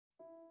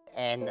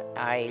And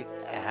I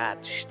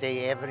had to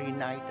stay every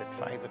night at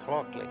 5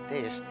 o'clock like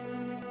this,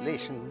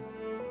 listen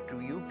to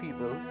you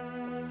people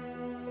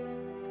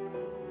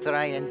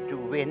trying to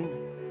win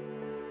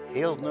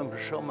hill number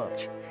so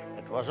much.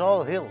 It was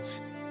all hills.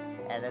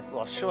 And it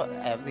was so,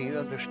 and we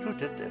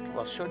understood it, it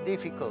was so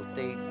difficult.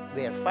 They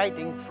were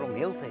fighting from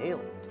hill to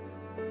hill.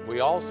 We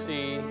all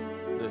see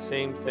the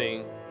same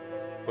thing,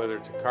 whether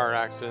it's a car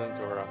accident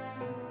or a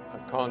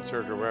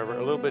concert or wherever, a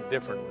little bit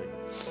differently.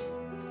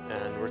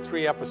 And there were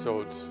 3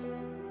 episodes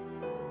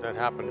that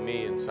happened to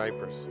me in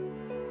Cyprus,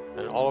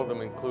 and all of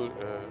them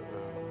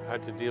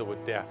had to deal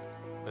with death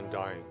and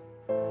dying.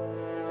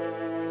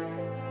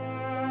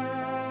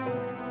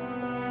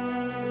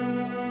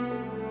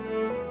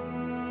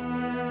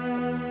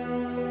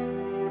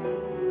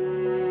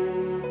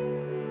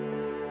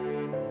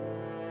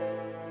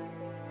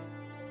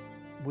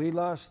 We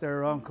lost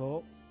our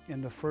uncle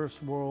in the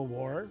First World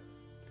War.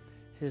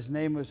 His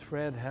name was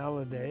Fred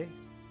Halliday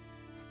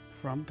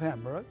from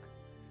Pembroke.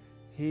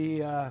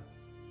 He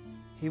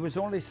was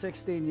only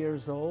 16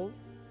 years old.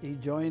 He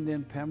joined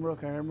in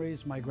Pembroke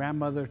Armories. My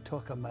grandmother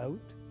took him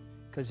out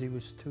because he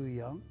was too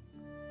young.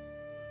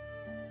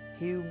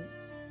 He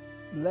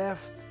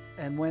left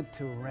and went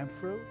to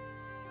Renfrew.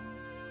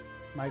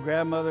 My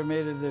grandmother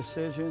made a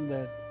decision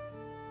that,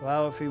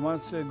 well, if he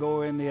wants to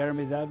go in the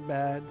army that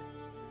bad,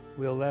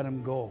 we'll let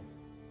him go.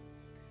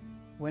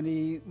 When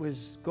he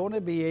was going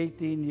to be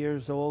 18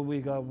 years old,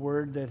 we got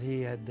word that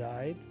he had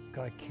died,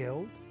 got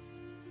killed.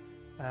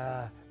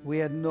 We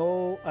had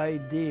no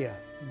idea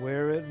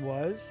where it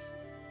was,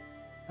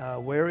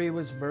 where he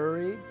was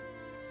buried.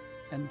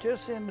 And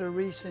just in the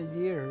recent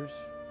years,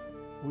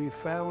 we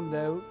found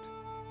out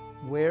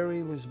where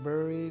he was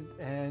buried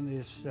and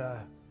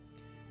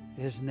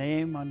his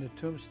name on the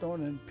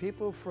tombstone, and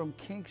people from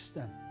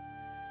Kingston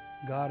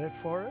got it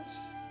for us.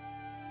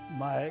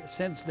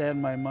 Since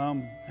then, my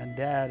mom and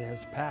dad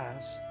has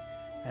passed,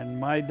 and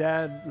my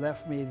dad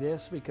left me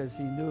this because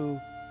he knew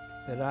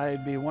that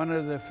I'd be one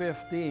of the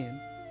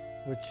 15,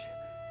 which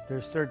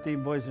there's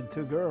 13 boys and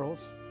 2 girls,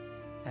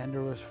 and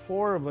there was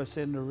 4 of us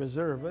in the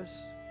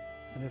reservists,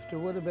 and if there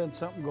would have been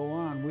something go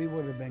on, we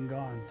would have been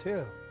gone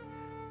too.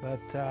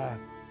 But I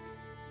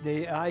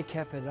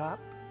kept it up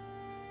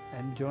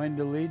and joined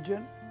the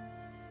Legion,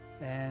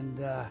 and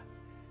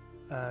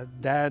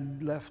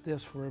Dad left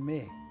this for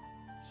me.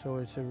 So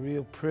it's a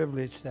real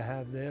privilege to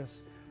have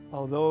this,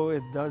 although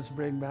it does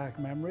bring back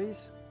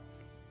memories.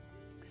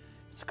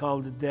 It's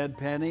called the Dead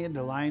Penny, and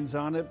the line's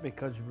on it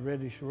because of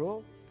British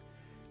rule.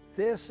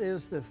 This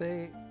is the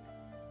thing,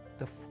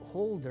 the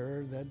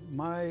holder that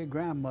my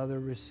grandmother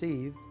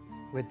received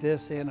with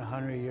this in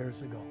 100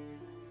 years ago.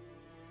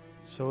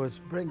 So it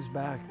brings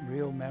back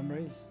real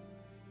memories.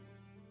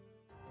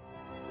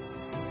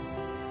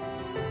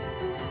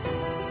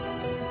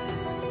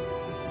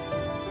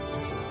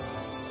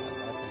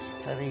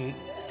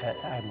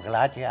 I'm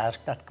glad you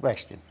asked that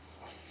question,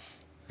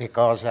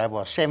 because I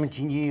was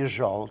 17 years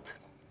old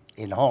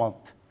in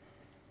Holland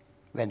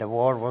when the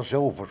war was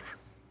over.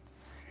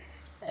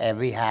 And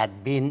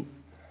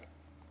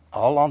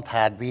Holland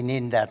had been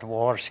in that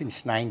war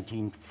since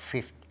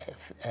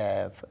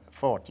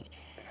 1940.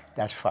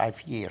 That's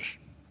 5 years.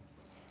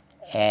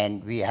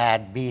 And we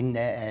had been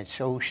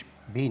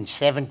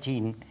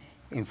 17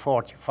 in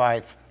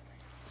 45.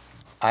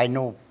 I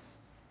know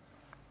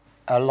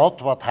a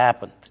lot what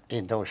happened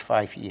in those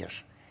 5 years.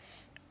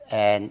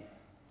 And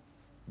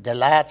the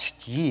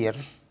last year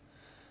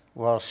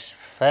was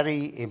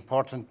very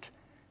important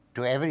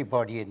to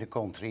everybody in the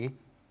country,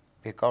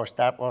 because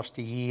that was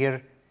the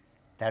year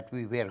that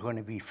we were going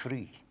to be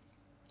free.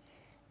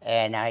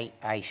 And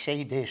I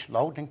say this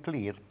loud and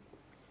clear,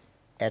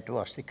 it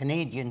was the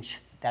Canadians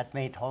that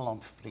made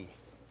Holland free.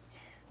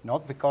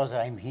 Not because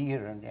I'm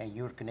here and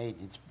you're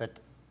Canadians, but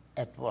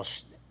it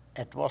was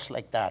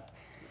like that.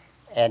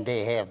 And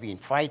they have been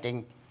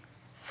fighting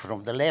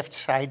from the left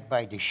side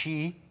by the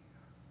Schie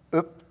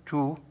up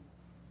to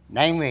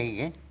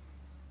Nijmegen.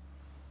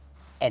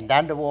 And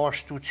then the war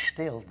stood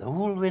still. The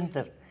whole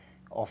winter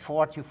of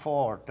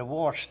 44, the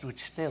war stood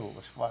still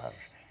as far.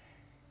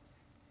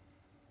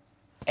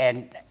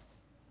 And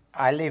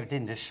I lived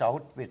in the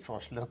south, which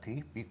was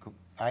lucky, because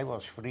I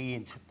was free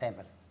in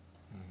September.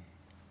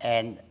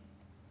 And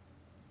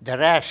the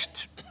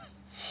rest,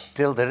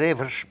 till the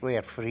rivers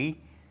were free,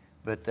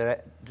 but the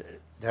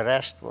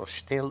rest was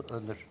still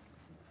under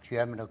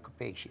German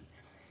occupation.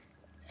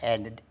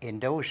 And in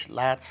those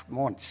last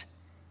months,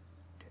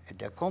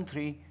 the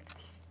country,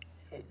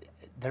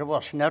 there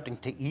was nothing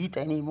to eat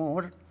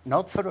anymore.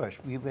 Not for us,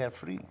 we were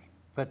free,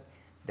 but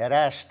the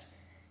rest.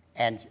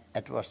 And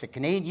it was the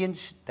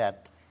Canadians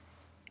that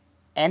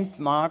end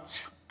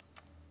March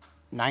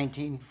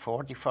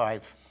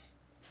 1945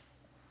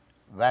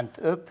 went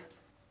up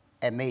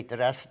and made the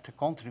rest of the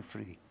country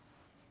free.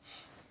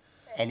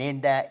 And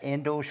in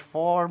those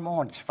 4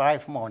 months,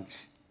 5 months,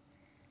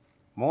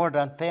 more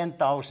than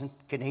 10,000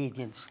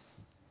 Canadians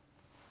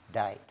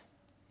died.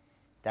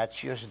 That's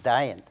just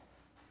dying.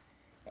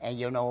 And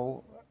you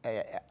know,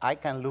 I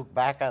can look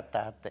back at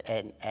that,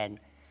 and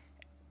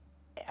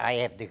I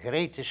have the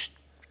greatest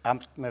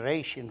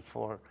admiration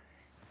for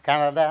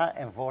Canada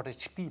and for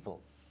its people,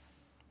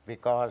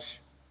 because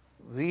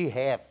we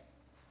have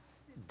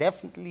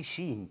definitely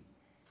seen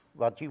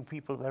what you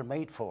people were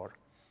made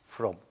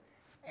from.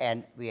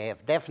 And we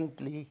have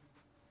definitely,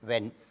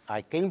 when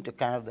I came to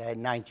Canada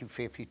in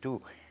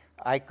 1952,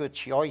 I could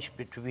choose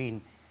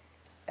between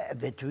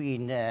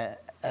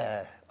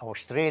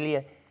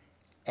Australia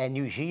and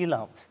New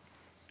Zealand.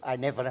 I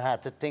never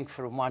had to think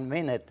for 1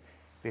 minute,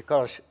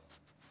 because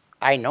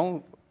I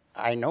know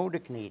the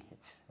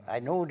Canadians, I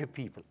know the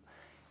people.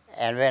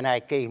 And when I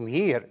came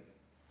here,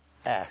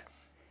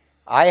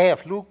 I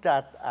have looked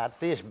at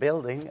this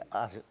building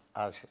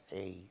as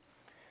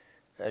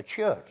a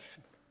church.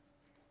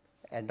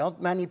 And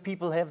not many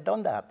people have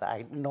done that.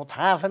 I not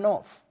have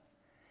enough.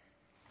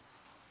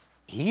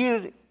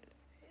 Here,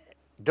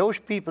 those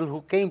people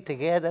who came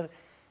together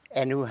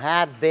and who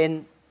had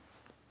been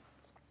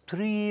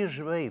 3 years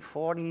away,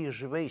 4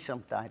 years away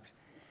sometimes,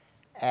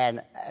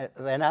 and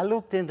when I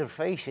looked in their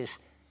faces,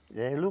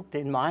 they looked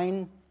in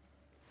mine,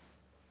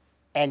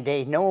 and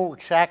they know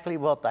exactly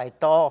what I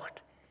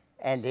thought,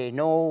 and they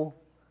know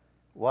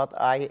what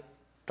I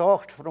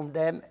thought from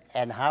them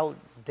and how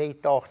they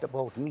talked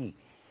about me.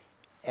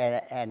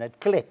 And it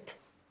clicked.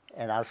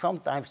 And now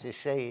sometimes they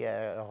say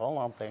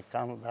Holland and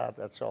Canada,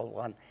 that's all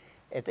one.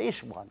 It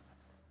is one,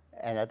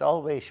 and it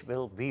always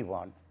will be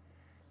one.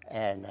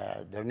 And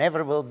there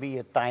never will be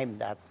a time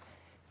that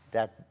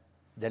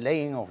the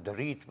laying of the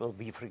wreath will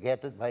be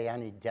forgotten by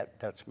any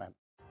Dutchman.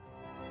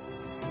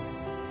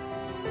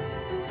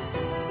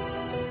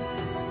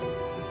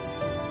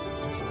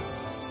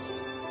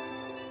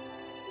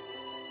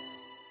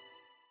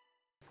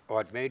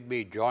 What made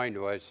me join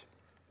was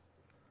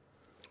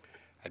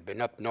I'd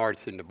been up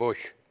north in the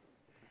bush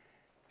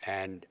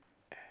and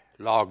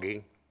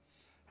logging.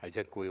 I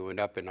think we went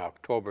up in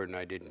October and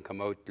I didn't come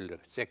out till the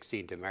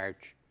 16th of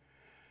March.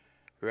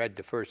 Read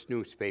the first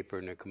newspaper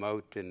and I come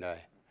out and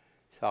I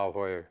saw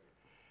where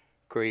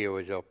Korea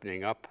was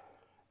opening up,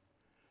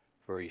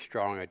 very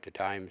strong at the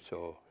time.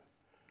 So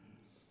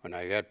when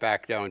I got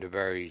back down to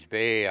Barry's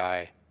Bay,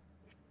 I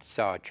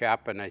saw a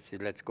chap and I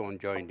said, let's go and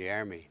join the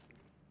army.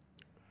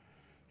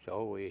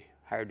 So we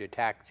hired a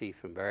taxi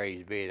from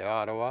Barry's Bay to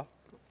Ottawa,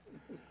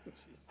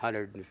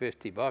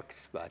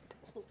 $150, but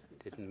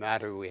it didn't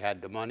matter, we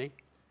had the money.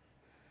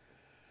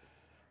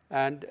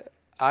 And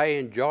I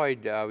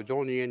enjoyed, I was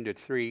only in the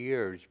 3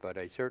 years, but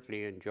I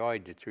certainly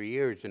enjoyed the 3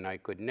 years, and I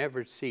could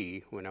never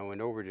see, when I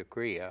went over to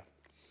Korea,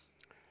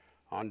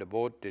 on the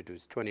boat that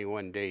was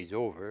 21 days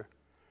over,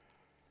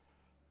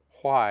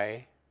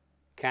 why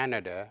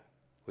Canada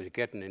was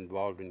getting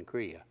involved in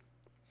Korea.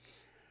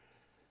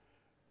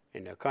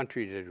 In a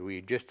country that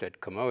we just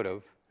had come out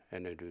of,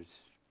 and it was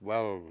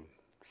well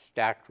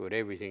stacked with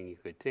everything you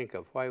could think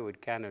of, why would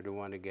Canada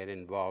want to get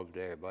involved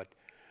there? But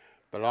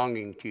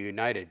belonging to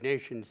United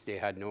Nations, they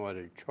had no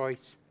other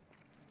choice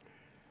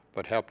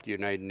but help the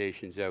United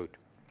Nations out.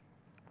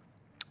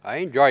 I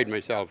enjoyed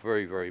myself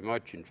very, very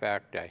much. In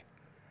fact, I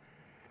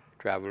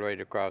traveled right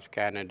across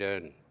Canada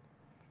and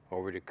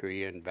over to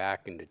Korea and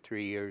back in the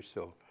 3 years,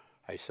 so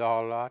I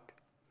saw a lot.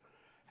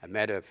 I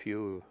met a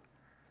few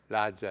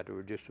lads that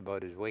were just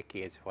about as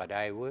wicky as what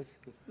I was,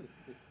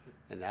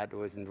 and that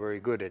wasn't very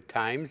good at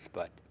times,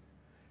 but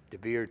the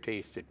beer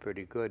tasted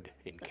pretty good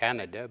in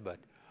Canada, but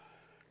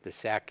the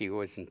sake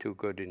wasn't too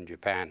good in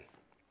Japan.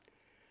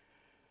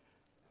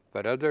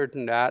 But other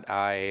than that,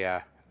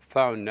 I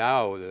found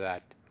now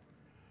that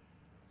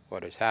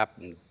what has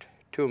happened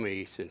to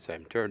me since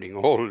I'm turning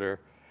older,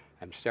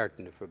 I'm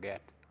starting to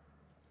forget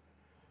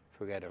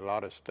a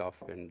lot of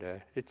stuff, and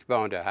it's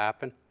bound to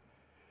happen.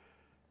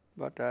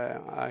 But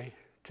I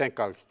think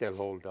I'll still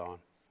hold on.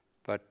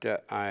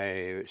 But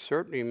I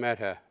certainly met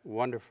a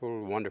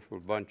wonderful, wonderful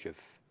bunch of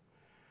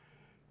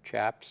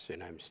chaps,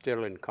 and I'm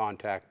still in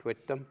contact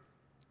with them.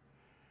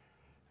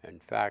 In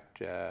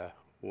fact,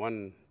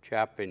 one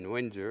chap in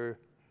Windsor,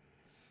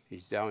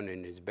 he's down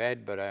in his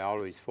bed, but I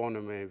always phone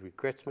him every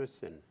Christmas,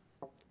 and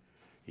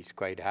he's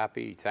quite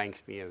happy. He thanks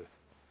me a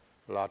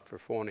lot for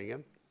phoning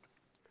him.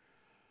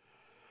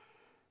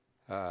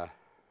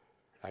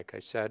 Like I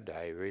said,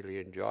 I really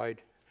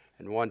enjoyed,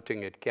 and one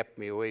thing that kept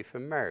me away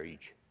from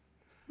marriage.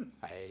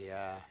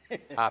 I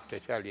have to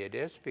tell you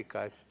this,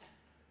 because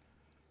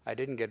I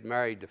didn't get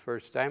married the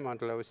first time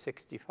until I was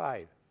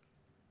 65.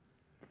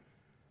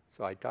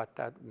 So I thought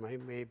that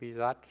maybe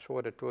that's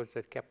what it was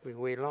that kept me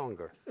way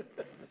longer.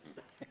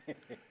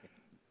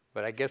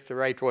 But I guess the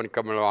right one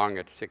come along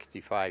at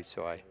 65,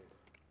 so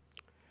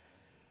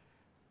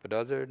but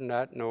other than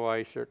that, no,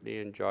 I certainly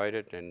enjoyed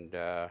it, and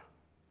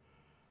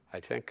I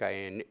think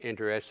I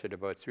interested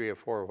about 3 or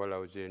 4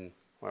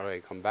 while I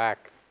come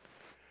back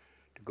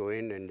to go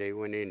in, and they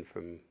went in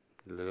from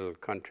the little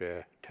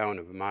country town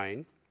of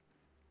mine.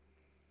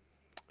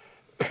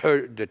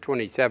 The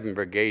 27th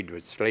Brigade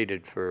was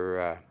slated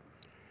for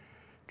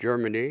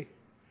Germany.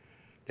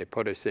 They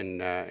put us in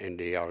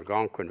the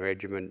Algonquin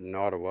Regiment in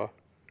Ottawa,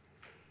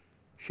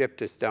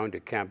 shipped us down to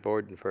Camp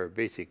Borden for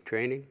basic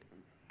training,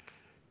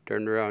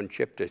 turned around,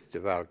 shipped us to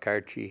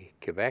Valcartier,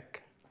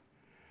 Quebec,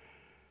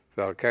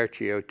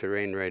 Valcartier out to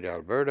Rainwright,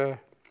 Alberta.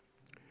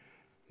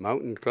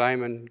 Mountain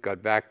climbing,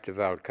 got back to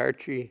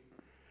Valcartier.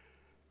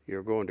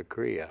 You're going to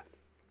Korea.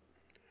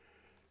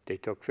 They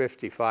took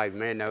 55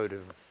 men out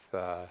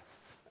of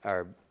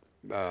our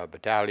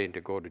battalion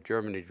to go to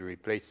Germany to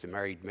replace the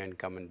married men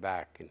coming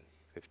back in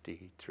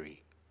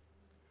 '53.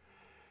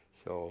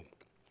 So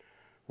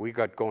we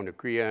got going to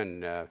Korea,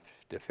 and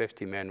the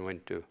 50 men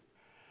went to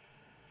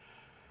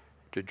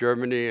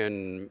Germany,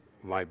 and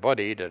my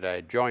buddy that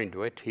I joined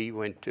with, he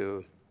went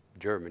to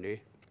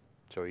Germany,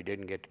 so he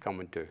didn't get to come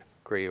into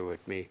Korea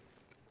with me.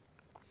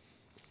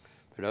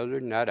 But other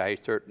than that, I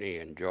certainly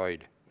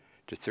enjoyed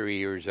the 3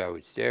 years I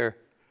was there.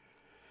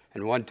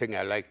 And one thing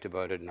I liked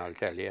about it, and I'll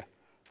tell you,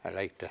 I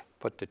liked to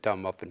put the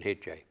thumb up and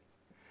hitchhike.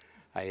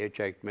 I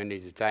hitchhiked many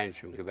times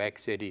from Quebec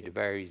City to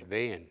Barry's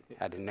Bay and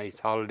had a nice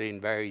holiday in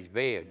Barry's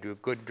Bay. I'd do a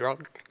good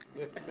drunk.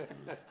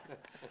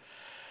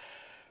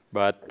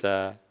 But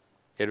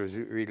it was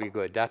really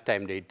good. That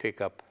time they'd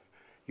pick up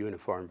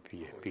uniformed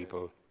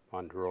people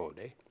on the road,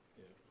 eh?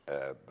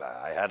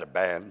 I had a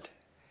band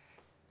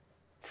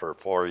for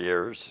 4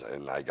 years,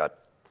 and I got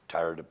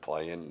tired of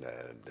playing.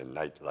 The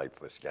nightlife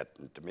was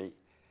getting to me.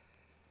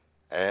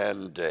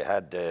 And they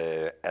had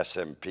the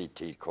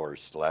SMPT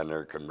course,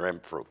 Lanark and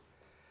Renfrew.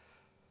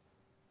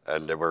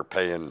 And they were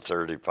paying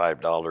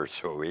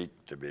 $35 a week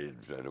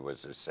and it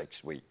was a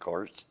 6-week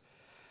course.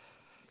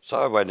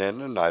 So I went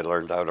in and I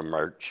learned how to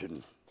march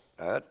and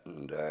that,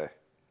 and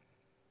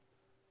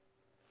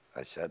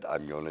I said,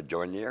 I'm going to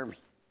join the Army.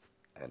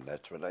 And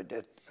that's what I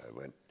did. I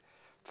went,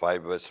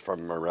 5 of us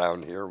from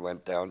around here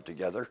went down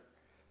together.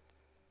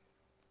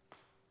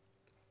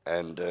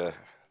 And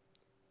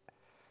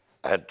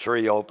I had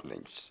 3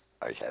 openings.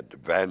 I had the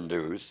Van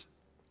Duys.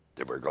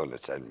 They were going to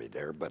send me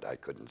there, but I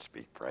couldn't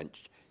speak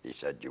French. He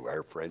said, you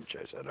are French?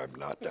 I said, I'm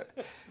not.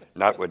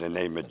 Not with the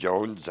name of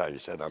Jones. I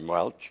said, I'm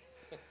Welsh.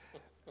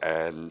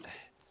 And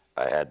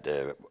I had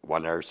the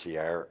 1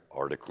 RCR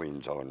or the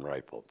Queen's Own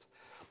Rifles.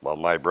 Well,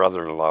 my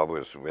brother-in-law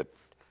was with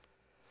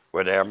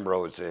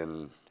Ambrose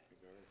in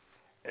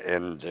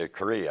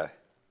Korea,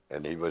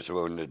 and he was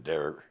wounded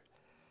there.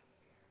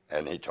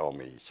 And he told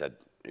me, he said,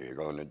 you're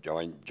going to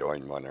join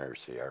 1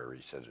 RCR.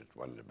 He said it's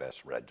one of the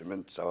best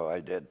regiments, so I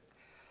did.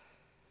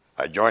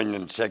 I joined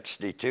in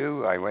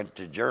 '62. I went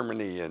to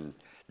Germany and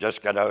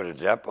just got out of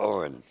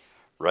depot and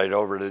right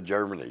over to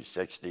Germany,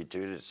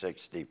 '62 to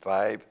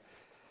 '65.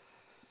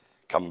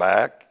 Come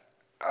back.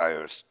 I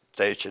was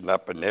stationed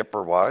up in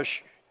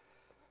Ipperwash,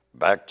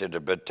 back to the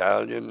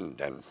battalion,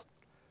 then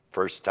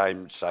first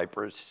time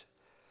Cyprus,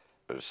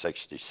 it was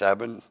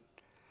 '67,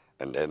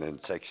 and then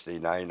in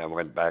 '69 I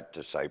went back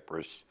to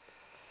Cyprus.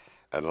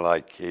 And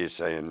like he's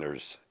saying,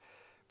 there's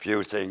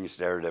few things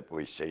there that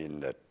we've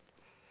seen that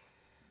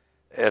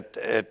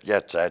it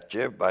gets at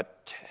you,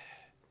 but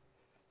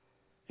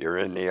you're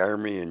in the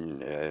Army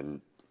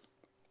and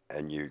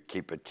you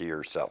keep it to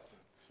yourself.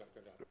 Suck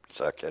it up.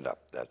 Suck it up,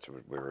 that's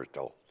what we were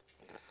told.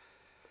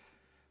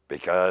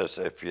 Because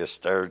if you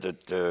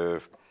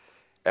started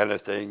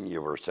anything,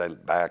 you were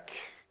sent back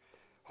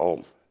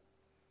home.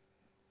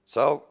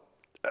 So,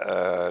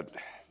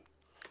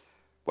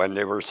 when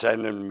they were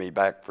sending me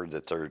back for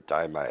the 3rd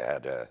time, I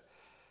had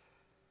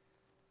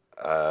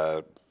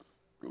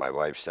my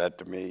wife said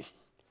to me,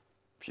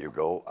 if you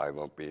go, I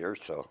won't be here,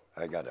 so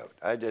I got out.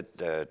 I did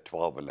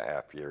 12 and a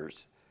half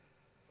years.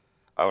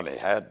 I only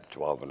had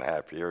 12 and a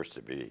half years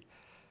to be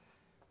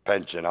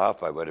pension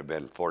off. I would have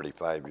been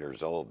 45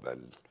 years old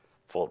and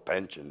full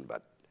pension,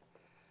 but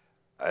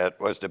it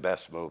was the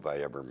best move I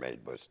ever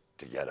made was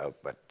to get out.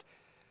 But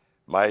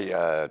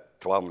my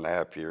 12 and a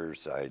half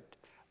years,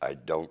 I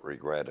don't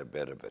regret a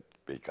bit of it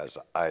because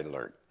I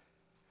learned.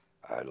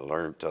 I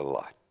learned a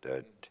lot.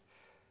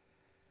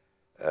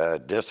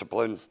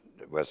 Discipline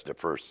was the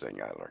first thing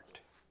I learned.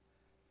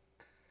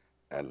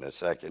 And the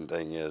second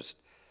thing is,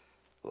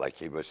 like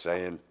he was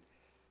saying,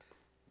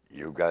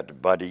 you got a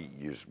buddy,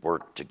 you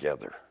work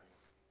together.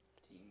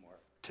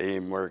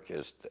 Teamwork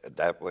is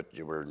that what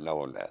you were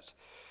known as,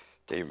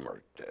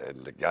 teamwork.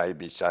 And the guy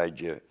beside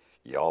you,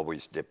 you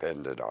always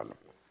depended on him,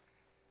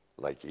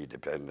 like he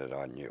depended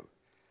on you.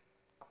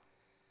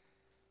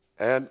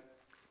 And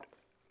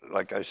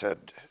like I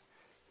said,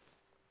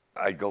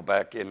 I'd go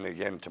back in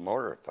again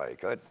tomorrow if I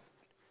could.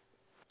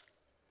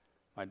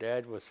 My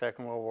dad was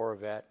Second World War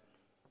vet.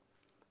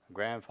 My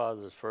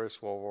grandfather was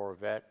First World War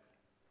vet.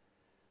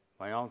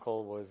 My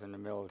uncle was in the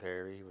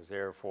military. He was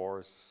Air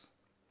Force.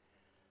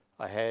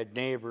 I had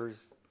neighbors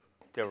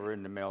that were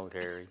in the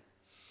military.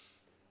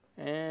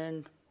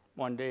 And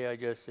one day I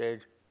just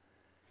said,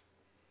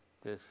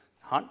 this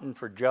hunting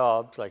for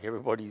jobs, like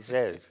everybody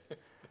says,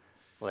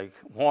 like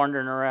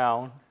wandering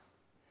around,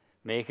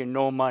 making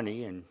no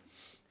money and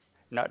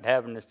not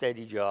having a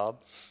steady job,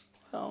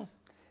 well,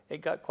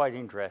 it got quite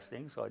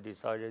interesting, so I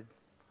decided,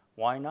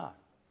 why not?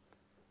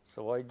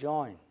 So I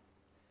joined.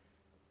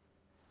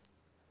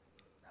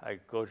 I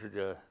go to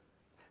the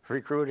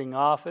recruiting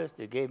office.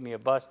 They gave me a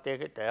bus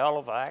ticket to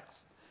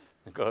Halifax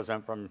because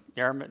I'm from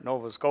Yarmouth,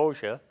 Nova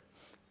Scotia.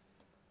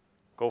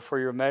 Go for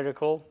your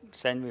medical,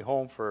 send me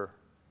home for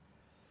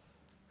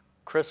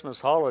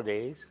Christmas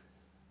holidays,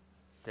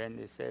 then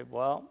they said,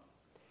 well,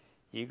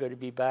 you got to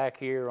be back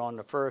here on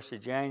the 1st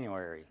of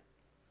January.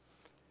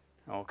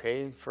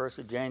 Okay, 1st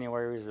of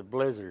January is a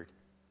blizzard.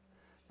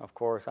 Of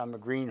course, I'm a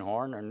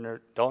greenhorn and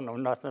don't know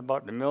nothing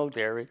about the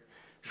military.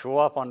 Show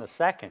up on the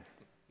 2nd.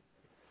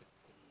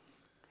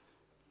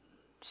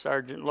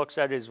 Sergeant looks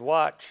at his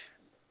watch.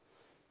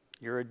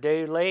 You're a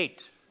day late.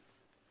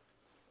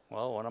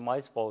 Well, what am I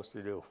supposed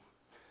to do?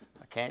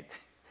 I can't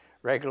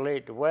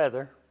regulate the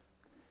weather.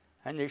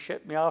 And they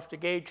shipped me off to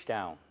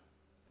Gagetown,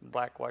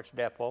 Black Watch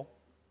Depot.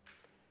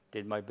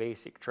 Did my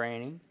basic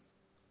training.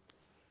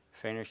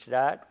 Finished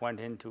that, went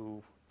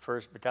into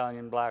 1st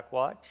Battalion Black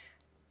Watch.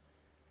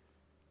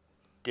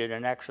 Did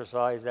an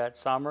exercise that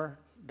summer.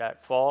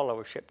 That fall, I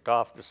was shipped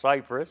off to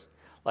Cyprus,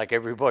 like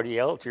everybody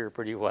else here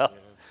pretty well.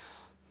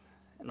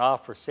 Yeah. And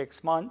off for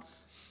 6 months.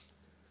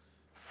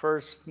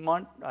 First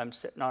month, I'm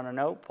sitting on an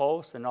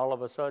outpost, and all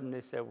of a sudden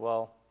they said,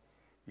 well,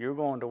 you're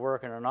going to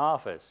work in an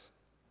office.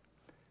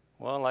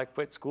 Well, I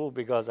quit school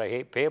because I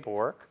hate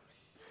paperwork.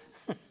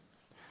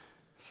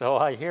 So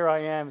here I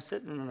am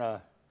sitting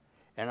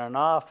in an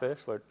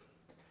office with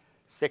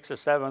 6 or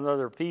 7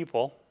 other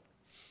people.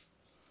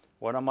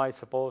 What am I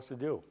supposed to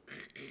do?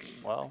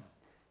 Well,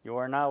 you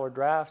are now a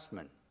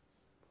draftsman.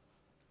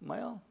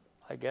 Well,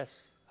 I guess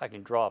I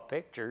can draw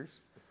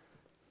pictures.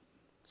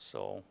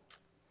 So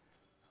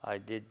I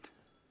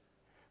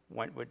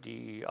went with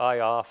the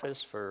eye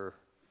office for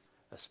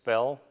a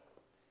spell.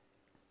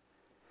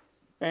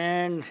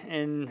 And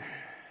in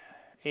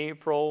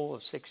April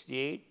of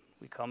 '68,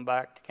 we come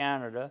back to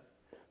Canada,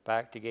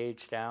 back to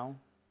Gagetown,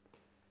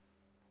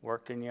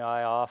 worked in the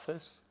eye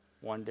office.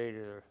 One day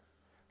the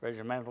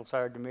regimental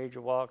sergeant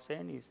major walks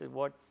in, he said,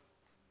 what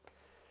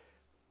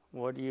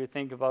do you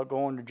think about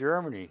going to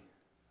Germany?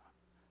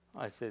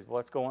 I said,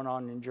 what's going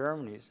on in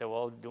Germany? He said,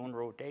 well, doing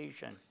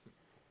rotation.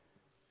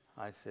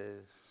 I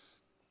says,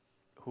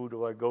 who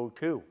do I go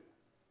to?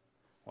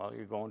 Well,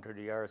 you're going to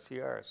the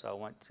RCR. So I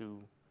went to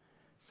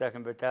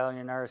 2nd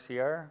Battalion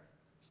RCR,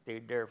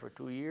 stayed there for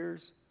 2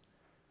 years,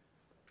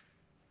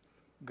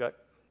 got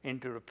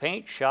into the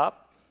paint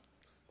shop,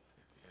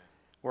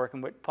 working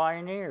with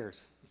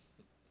pioneers,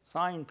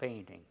 sign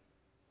painting.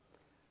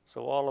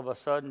 So all of a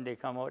sudden they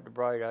come out with the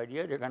bright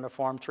idea, they're going to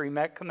form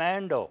 3-Mech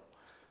Commando.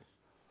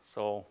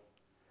 So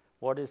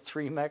what is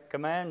 3-Mech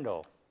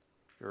Commando?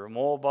 You're a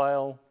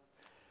mobile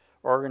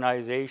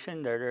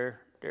organization, they're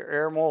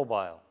air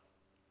mobile.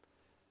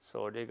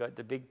 So they got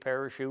the big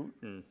parachute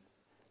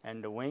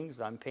and the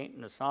wings. I'm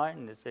painting a sign,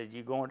 and they said,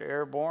 you going to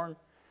airborne?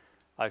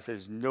 I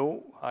says,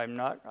 no, I'm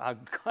not. I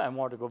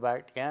want to go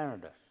back to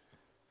Canada.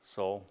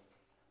 So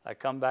I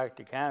come back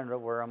to Canada.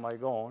 Where am I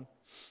going?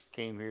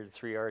 Came here to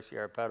 3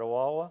 RCR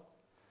Petawawa.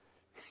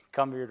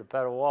 Come here to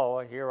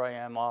Petawawa. Here I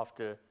am off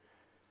to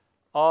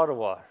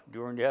Ottawa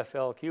during the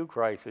FLQ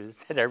crisis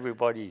that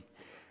everybody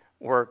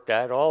worked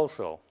at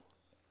also.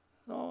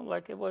 So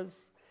like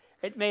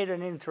it made a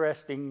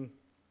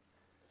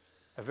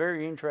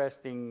very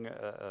interesting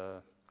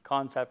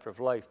concept of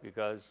life,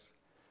 because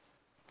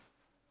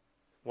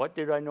what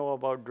did I know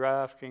about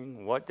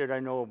drafting? What did I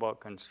know about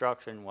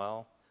construction?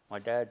 Well, my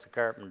dad's a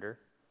carpenter.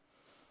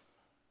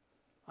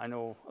 I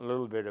know a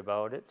little bit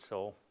about it.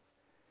 So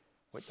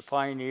with the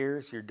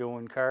pioneers, you're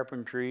doing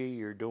carpentry,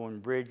 you're doing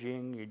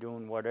bridging, you're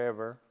doing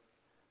whatever.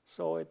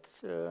 So it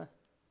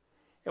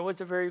was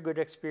a very good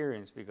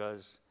experience,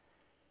 because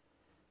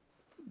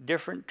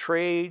different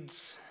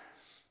trades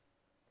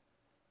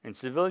in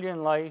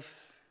civilian life,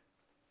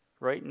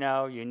 right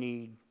now you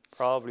need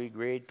probably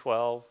grade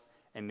 12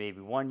 and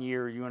maybe 1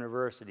 year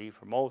university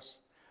for most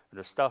of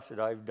the stuff that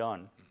I've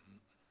done.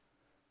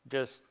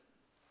 Just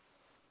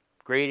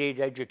grade 8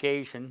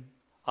 education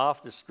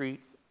off the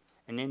street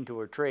and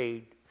into a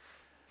trade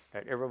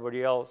that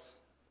everybody else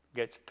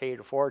gets paid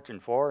a fortune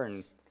for,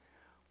 and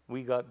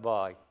we got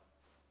by.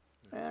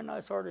 And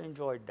I sort of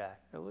enjoyed that.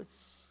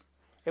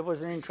 It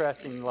was an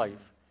interesting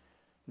life.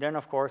 Then,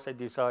 of course, I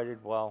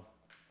decided, well,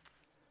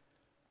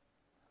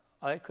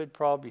 I could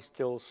probably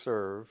still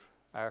serve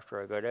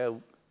after I got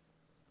out.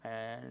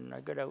 And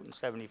I got out in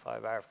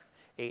 '75 after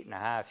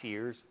 8.5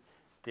 years.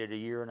 Did 1.5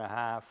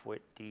 years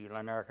with the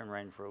Lanark and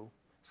Renfrew,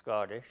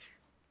 Scottish,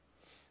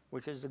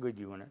 which is a good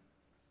unit.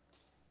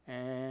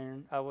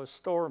 And I was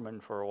storeman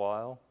for a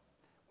while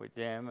with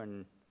them,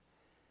 and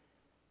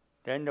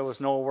then there was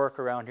no work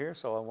around here,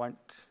 so I went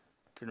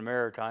to the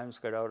Maritimes,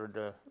 got out of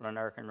the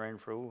Lanark and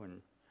Renfrew,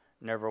 and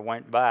never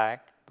went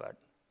back, but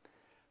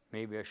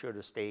maybe I should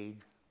have stayed.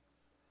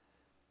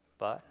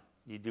 But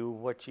you do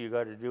what you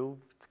got to do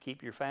to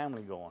keep your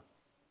family going.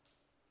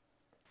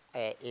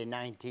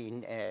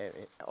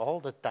 All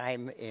the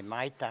time, in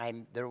my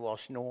time, there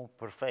was no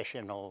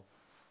professional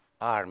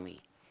army.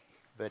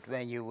 But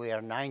when you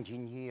were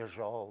 19 years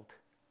old,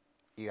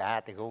 you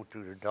had to go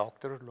to the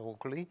doctor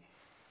locally,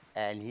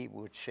 and he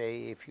would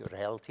say if you're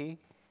healthy,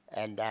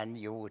 and then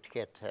you would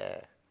get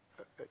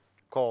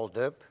called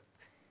up.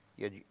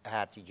 You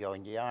had to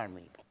join the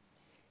army.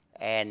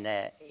 And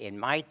in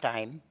my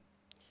time,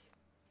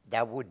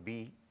 that would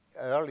be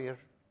earlier,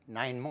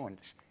 9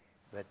 months.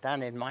 But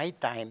then in my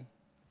time,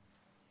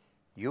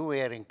 you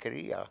were in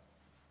Korea.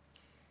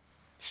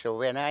 So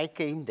when I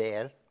came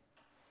there,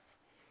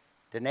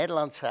 the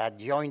Netherlands had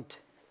joined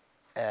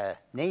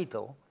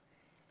NATO,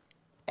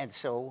 and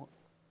so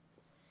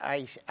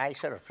I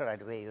served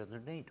right away under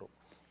NATO.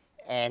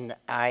 And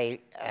I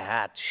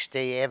had to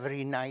stay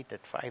every night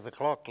at 5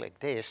 o'clock like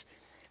this,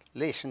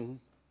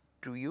 listen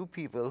to you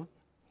people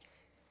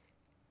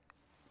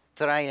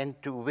trying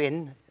to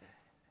win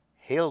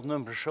hill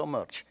number so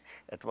much.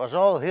 It was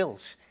all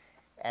hills.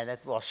 And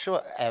it was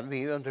so, and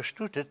we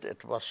understood it,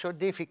 it was so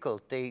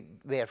difficult. They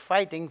were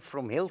fighting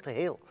from hill to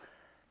hill.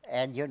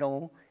 And you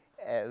know,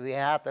 we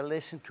had to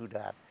listen to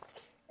that.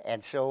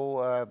 And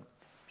so,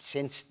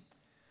 since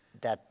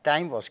that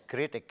time was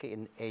critical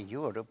in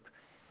Europe,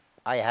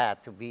 I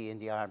had to be in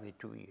the army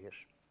 2 years.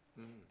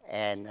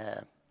 And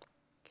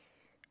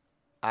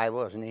I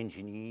was an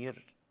engineer,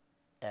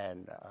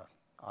 and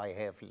I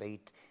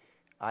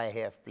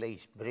have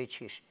placed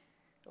bridges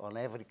on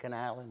every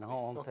canal in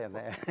Holland,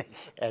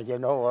 and you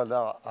know,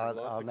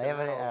 on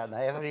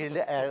every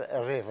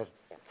river.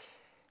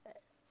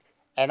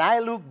 And I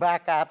look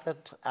back at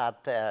it,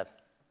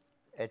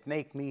 it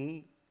made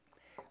me,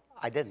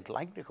 I didn't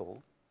like to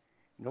go.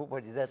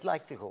 Nobody did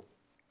like to go.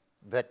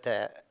 But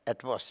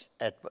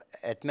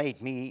it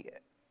made me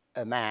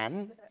a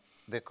man,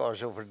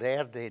 because over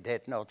there they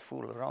did not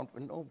fool around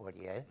with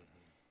nobody. Eh?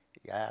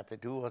 You had to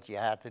do what you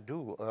had to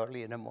do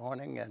early in the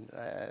morning and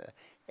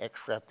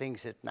extra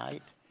things at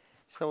night.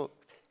 So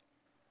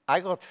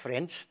I got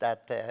friends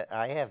that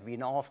I have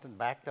been often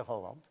back to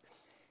Holland,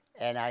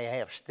 and I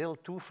have still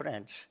 2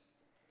 friends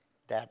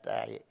that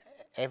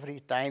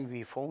every time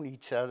we phone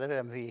each other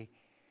and we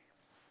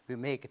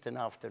make it an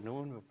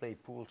afternoon, we play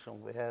pool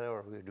somewhere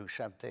or we do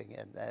something,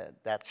 and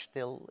that's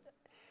still,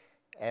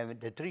 and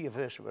the 3 of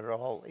us were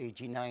all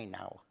 89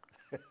 now.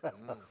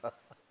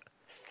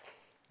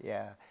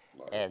 Yeah,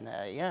 and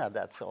yeah,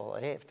 that's all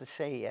I have to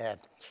say.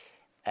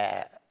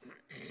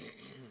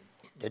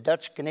 The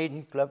Dutch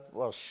Canadian Club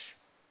was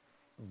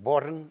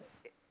born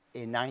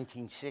in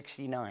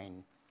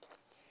 1969,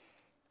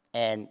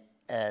 and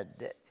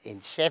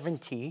in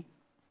 70,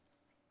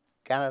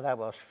 Canada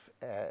was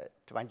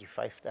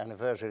 25th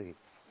anniversary.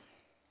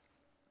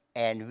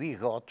 And we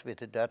got with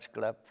the Dutch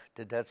club,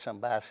 the Dutch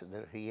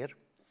ambassador here,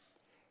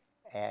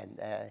 and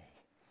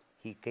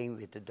he came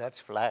with the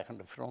Dutch flag on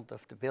the front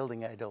of the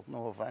building. I don't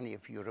know if any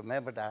of you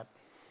remember that.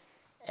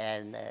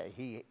 And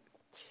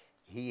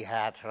he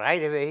had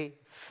right away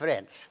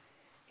friends.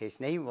 His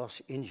name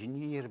was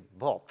Engineer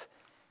Bot.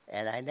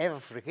 And I never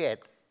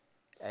forget,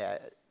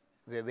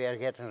 we were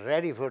getting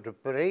ready for the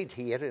parade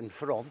here in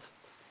front,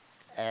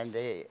 and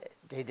they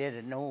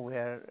didn't know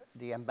where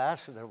the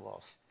ambassador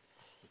was.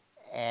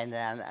 And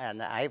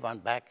I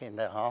went back in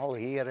the hall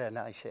here, and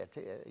I said,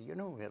 you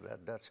know where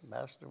that Dutch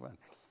ambassador went?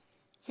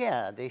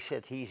 Yeah, they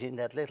said, he's in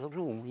that little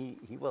room.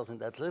 He was in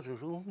that little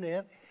room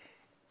there,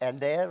 and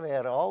there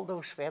were all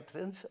those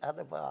veterans at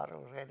the bar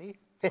already.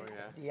 Oh,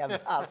 yeah. The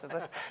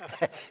ambassador.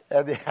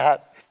 And you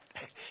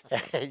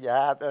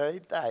had a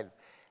great time.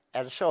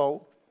 And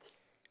so,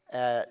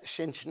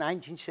 since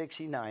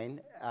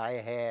 1969, I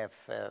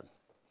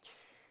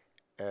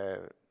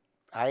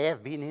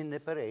have been in the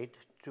parade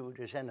to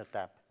the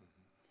cenotaph.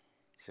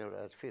 So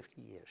that's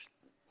 50 years.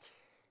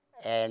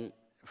 And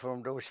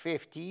from those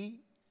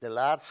 50, the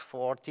last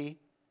 40,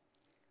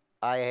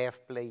 I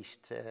have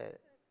placed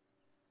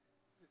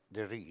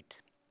the reed.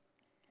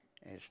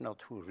 And it's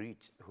not who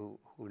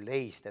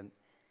lays them.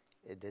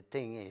 The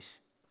thing is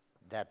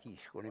that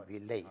he's going to be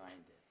late.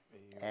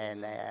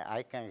 And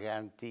I can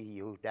guarantee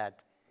you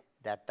that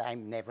that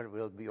time never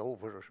will be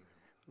over.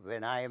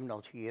 When I am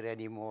not here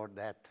anymore,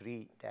 that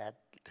reed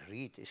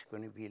is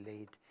going to be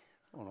laid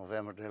on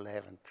November the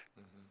 11th.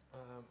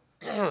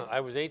 I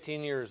was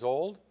 18 years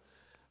old,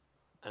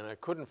 and I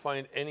couldn't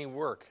find any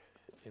work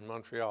in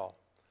Montreal.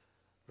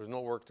 There was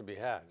no work to be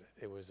had.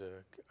 It was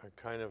a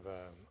kind of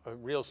a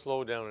real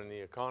slowdown in the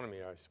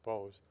economy, I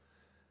suppose.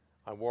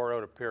 I wore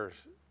out a pair of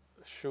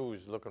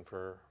shoes looking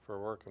for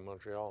work in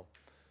Montreal.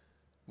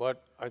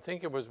 But I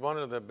think it was one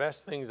of the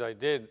best things I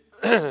did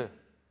to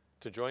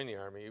join the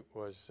Army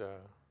was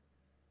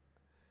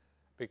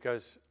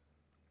because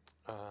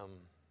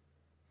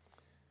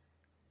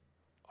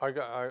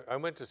I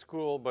went to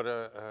school, but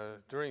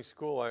during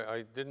school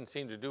I didn't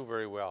seem to do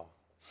very well.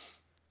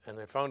 And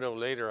I found out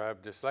later I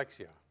have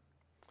dyslexia.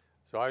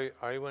 So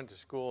I went to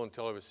school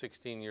until I was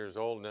 16 years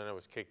old, and then I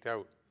was kicked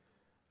out.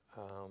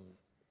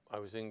 I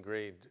was in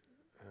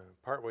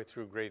partway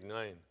through grade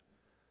 9.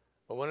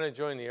 But when I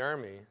joined the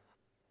Army,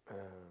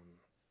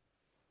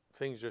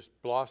 things just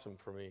blossomed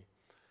for me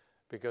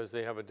because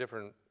they have a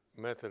different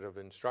method of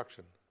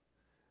instruction.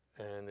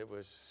 And it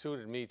was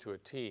suited me to a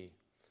T.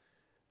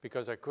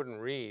 Because I couldn't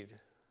read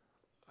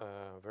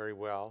very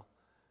well,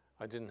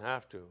 I didn't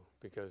have to,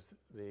 because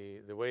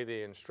the way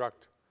they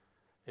instruct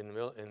in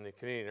the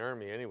Canadian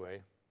Army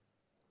anyway,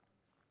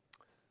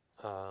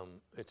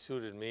 it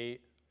suited me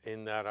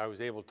in that I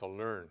was able to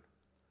learn.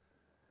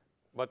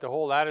 But the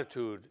whole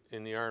attitude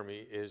in the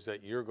Army is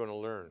that you're going to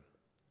learn.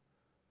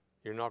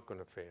 you're not going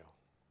to fail.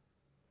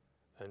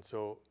 And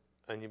so,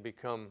 and you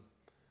become,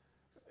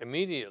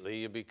 immediately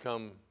you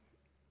become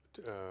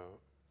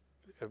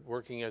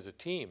working as a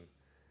team.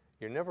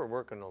 You're never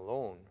working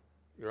alone.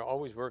 You're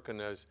always working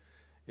as,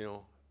 you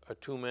know, a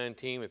two-man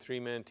team, a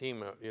three-man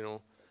team, you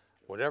know,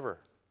 whatever.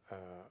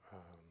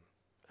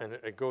 And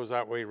it goes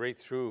that way right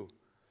through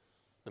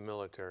the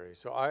military.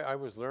 So I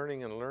was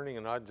learning and learning,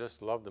 and I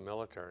just loved the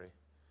military.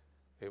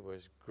 It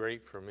was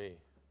great for me.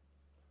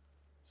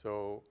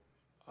 So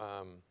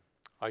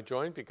I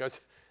joined because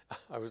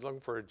I was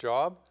looking for a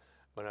job,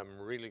 but I'm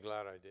really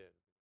glad I did.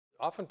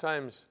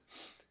 Oftentimes,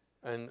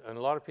 and a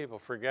lot of people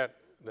forget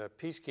that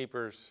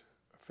peacekeepers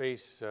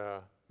face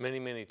many,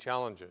 many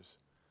challenges.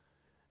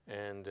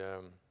 And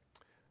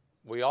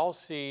we all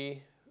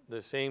see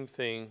the same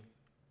thing,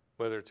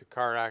 whether it's a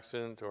car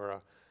accident or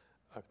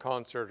a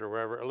concert or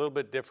wherever, a little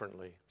bit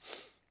differently.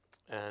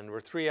 And there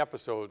were 3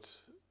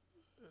 episodes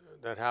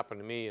that happened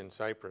to me in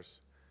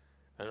Cyprus,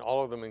 and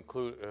all of them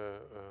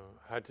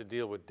had to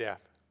deal with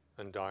death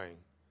and dying.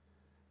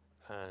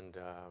 And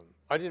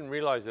I didn't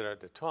realize it at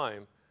the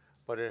time,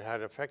 but it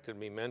had affected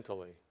me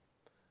mentally.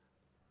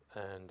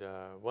 And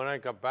when I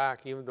got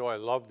back, even though I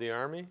loved the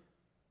Army,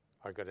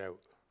 I got out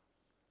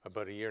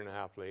about 1.5 years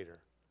later.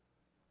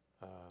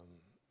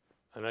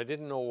 And I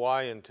didn't know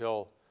why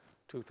until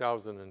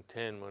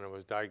 2010 when I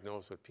was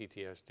diagnosed with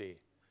PTSD.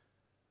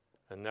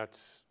 And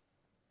that's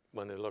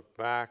when I look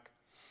back,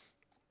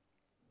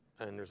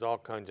 and there's all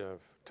kinds of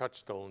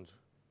touchstones.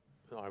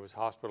 I was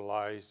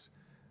hospitalized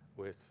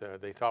with,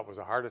 they thought it was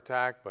a heart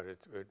attack, but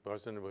it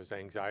wasn't, it was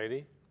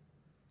anxiety.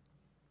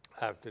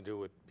 Have to do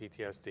with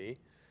PTSD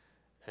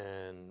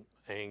and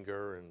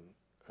anger, and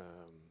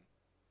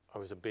I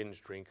was a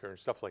binge drinker and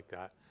stuff like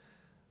that.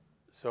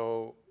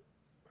 So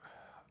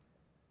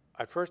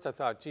at first I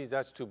thought, geez,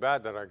 that's too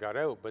bad that I got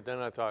out. But then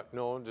I thought,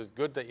 no, it's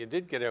good that you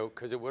did get out,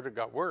 because it would have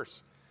got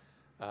worse,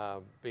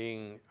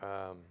 being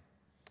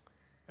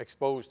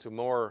exposed to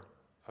more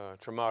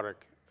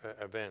traumatic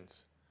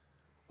events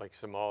like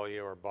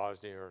Somalia or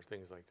Bosnia or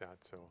things like that.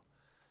 So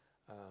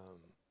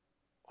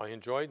I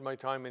enjoyed my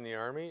time in the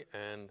Army,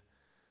 and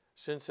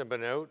since I've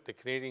been out, the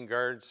Canadian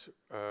Guards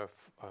are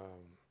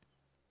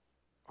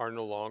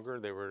no longer.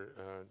 They were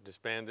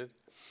disbanded.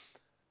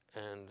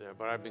 And,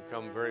 but I've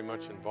become very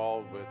much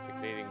involved with the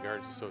Canadian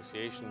Guards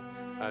Association,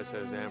 as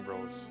has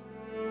Ambrose.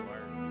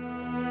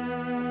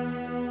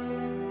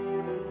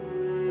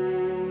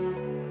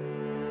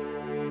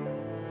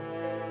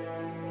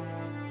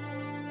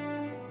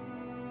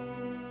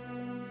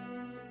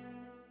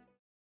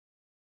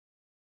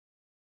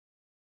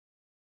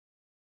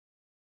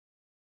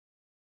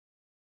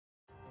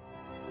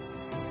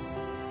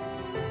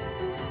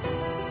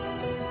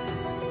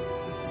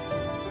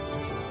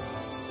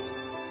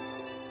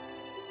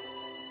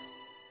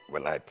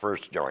 When I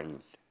first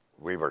joined,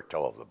 we were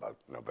told about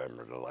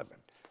November 11th.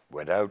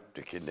 Without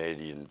the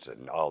Canadians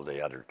and all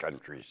the other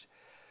countries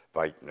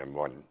fighting and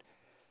won,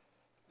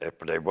 if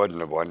they wouldn't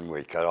have won,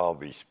 we could all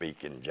be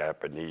speaking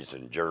Japanese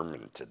and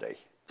German today.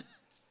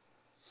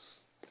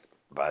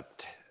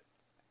 But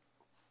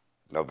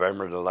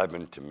November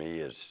 11th to me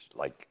is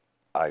like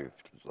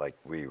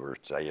we were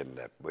saying,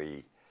 that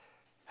we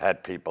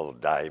had people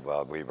die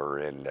while we were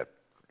in that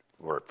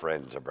were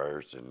friends of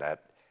ours, and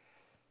that,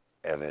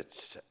 and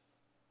it's,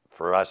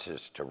 for us,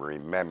 is to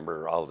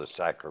remember all the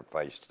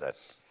sacrifice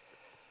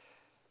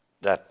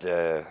that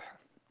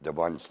the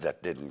ones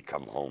that didn't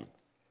come home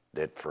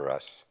did for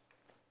us.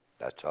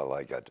 That's all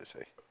I got to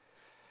say.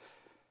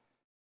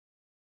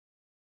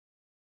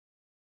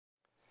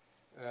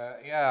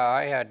 Yeah,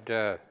 I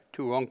had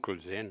 2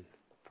 uncles in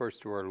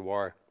First World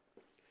War,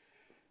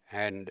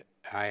 and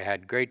I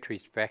had great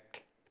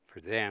respect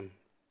for them,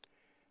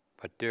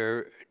 but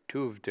 2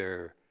 of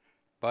their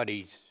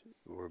buddies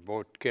were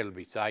both killed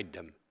beside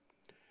them.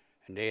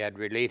 And they had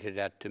related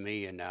that to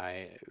me, and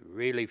I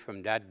really,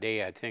 from that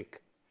day, I think,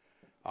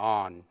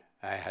 on,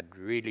 I had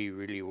really,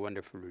 really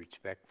wonderful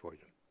respect for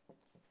them.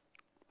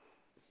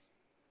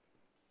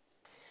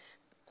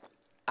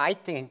 I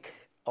think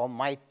on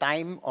my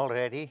time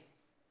already,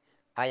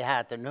 I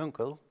had an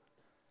uncle.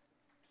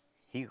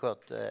 He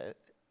got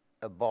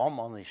a bomb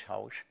on his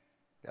house.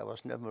 That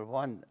was number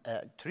 1,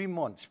 3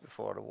 months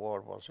before the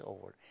war was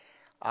over.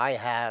 I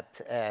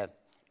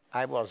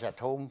was at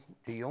home,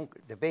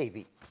 the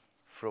baby,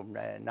 from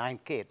 9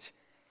 kids.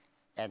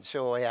 And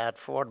so I had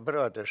 4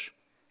 brothers,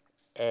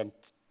 and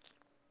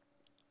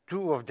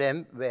 2 of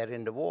them were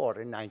in the war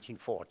in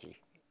 1940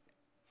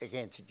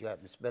 against the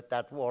Germans, but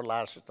that war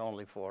lasted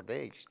only 4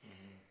 days.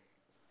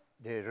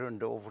 Mm-hmm. They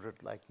runned over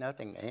it like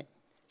nothing, eh?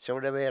 So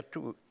there were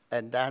 2,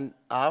 and then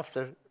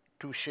after,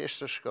 2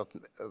 sisters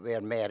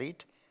were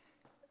married,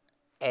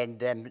 and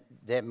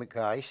them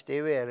guys,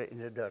 they were in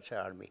the Dutch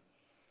army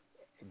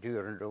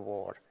during the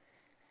war.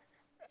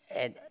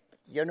 And,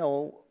 you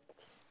know,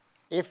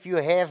 if you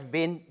have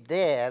been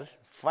there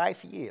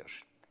 5 years,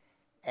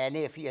 and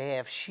if you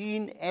have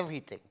seen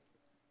everything,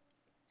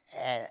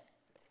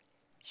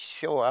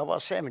 so I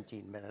was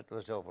 17 when it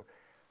was over,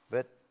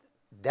 but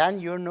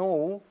then you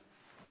know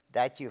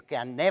that you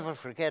can never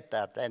forget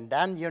that. And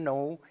then, you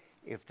know,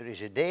 if there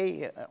is a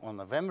day on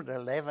November the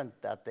 11th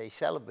that they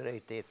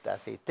celebrate it,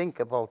 that they think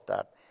about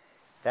that,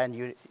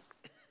 then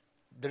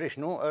there is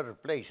no other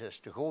places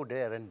to go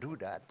there and do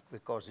that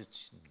because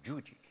it's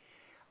duty.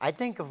 I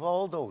think of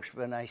all those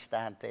when I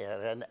stand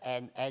there,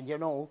 and you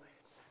know,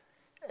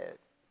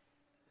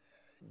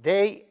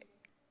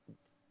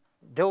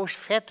 those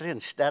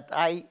veterans that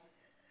I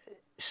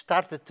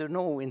started to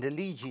know in the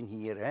Legion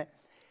here,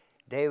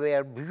 they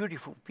were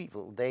beautiful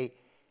people.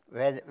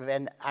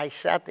 When I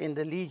sat in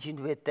the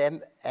Legion with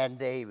them and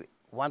they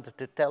wanted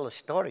to tell a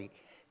story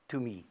to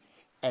me,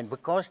 and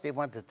because they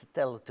wanted to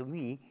tell it to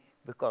me,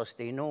 because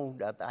they know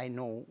that I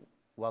know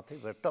what they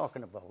were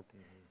talking about,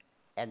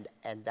 and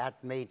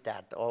that made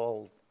that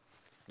all,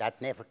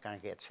 that never can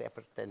get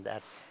separate, and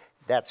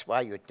that's why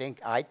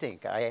I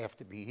think I have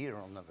to be here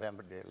on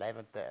November the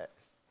 11th.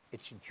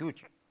 It's a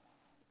duty.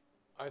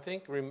 I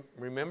think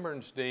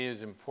Remembrance Day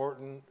is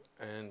important,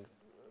 and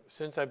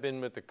since I've been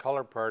with the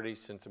Color Party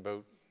since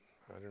about,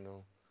 I don't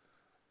know,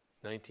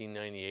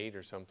 1998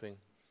 or something,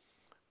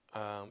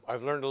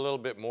 I've learned a little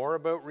bit more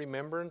about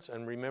Remembrance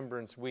and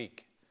Remembrance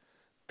Week.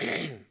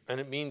 And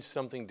it means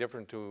something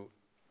different to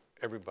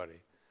everybody.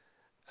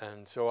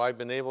 And so I've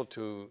been able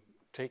to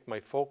take my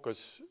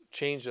focus,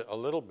 change it a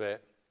little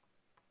bit.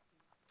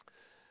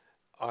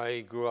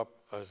 I grew up,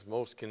 as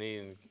most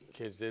Canadian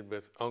kids did,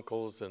 with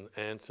uncles and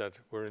aunts that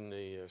were in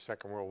the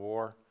Second World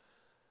War,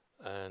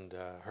 and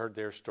heard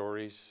their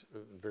stories.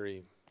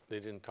 They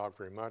didn't talk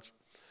very much.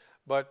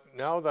 But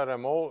now that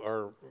I'm old,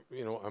 or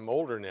I'm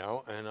older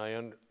now, and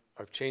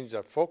I've changed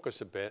that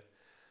focus a bit.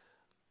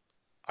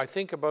 I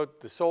think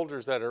about the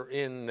soldiers that are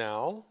in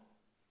now,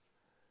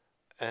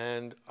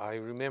 and I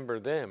remember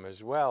them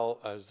as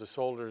well as the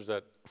soldiers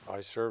that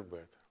I served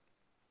with.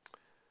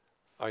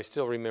 I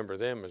still remember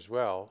them as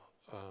well,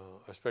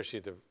 especially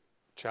the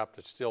chap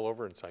that's still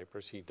over in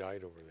Cyprus. He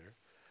died over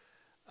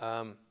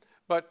there.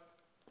 But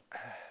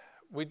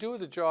we do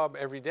the job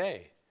every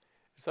day.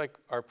 It's like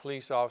our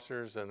police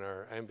officers and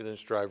our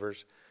ambulance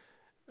drivers,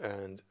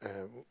 and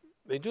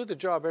they do the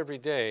job every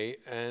day.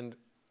 And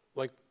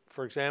like,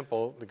 for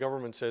example, the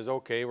government says,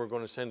 okay, we're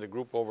going to send a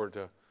group over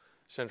to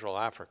Central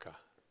Africa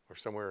or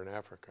somewhere in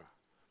Africa.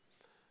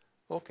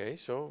 Okay,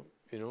 so,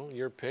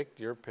 you're picked,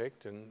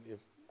 and you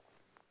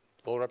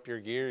load up your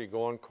gear, you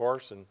go on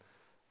course, and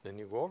then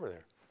you go over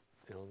there.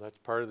 That's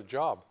part of the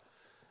job.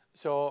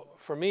 So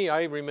for me,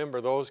 I remember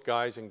those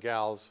guys and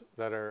gals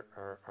that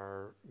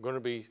are going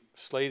to be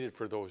slated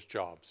for those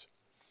jobs.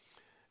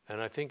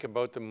 And I think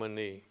about them when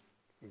they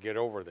get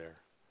over there,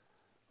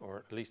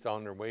 or at least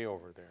on their way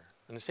over there.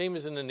 And the same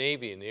as in the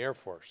Navy and the Air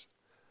Force.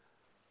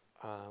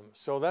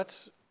 So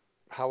that's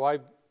how I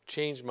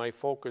changed my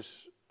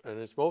focus, and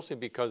it's mostly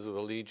because of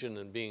the Legion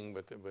and being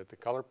with the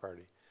Color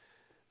Party.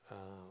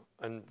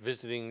 And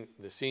visiting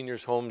the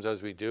seniors' homes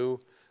as we do,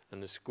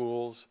 and the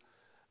schools.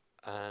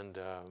 And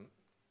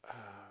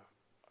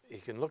you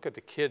can look at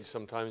the kids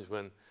sometimes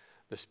when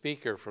the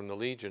speaker from the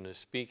Legion is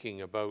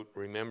speaking about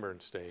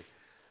Remembrance Day,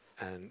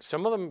 and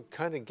some of them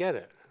kind of get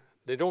it.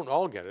 They don't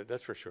all get it,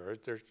 that's for sure.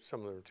 Some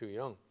of them are too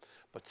young.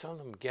 But some of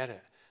them get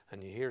it,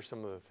 and you hear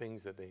some of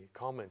the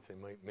comments they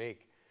might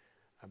make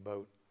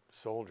about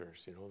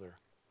soldiers. They're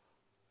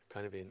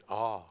kind of in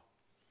awe.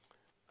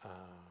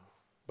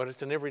 But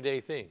it's an everyday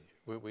thing.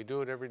 We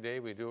do it every day.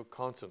 We do it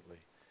constantly.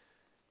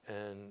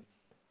 And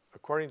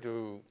according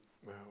to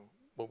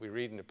what we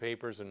read in the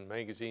papers and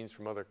magazines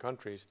from other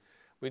countries,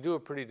 we do a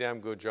pretty damn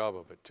good job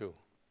of it too.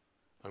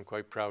 I'm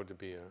quite proud to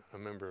be a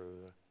member of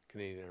the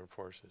Canadian Armed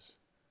Forces.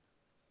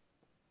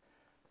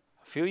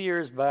 A few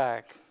years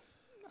back,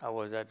 I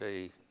was at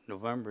a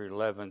November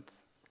 11th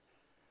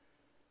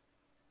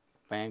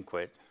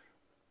banquet,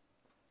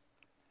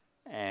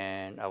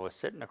 and I was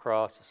sitting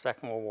across a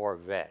Second World War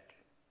vet.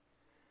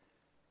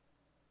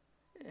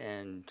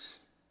 And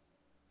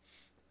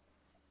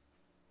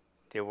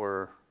they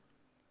were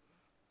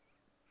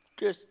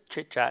just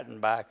chit-chatting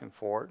back and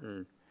forth,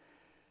 and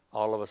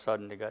all of a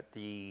sudden they got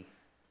the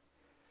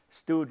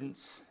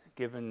students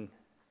giving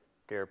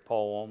their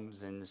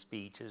poems and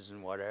speeches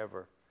and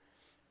whatever.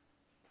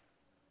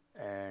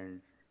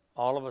 And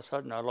all of a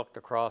sudden I looked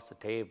across the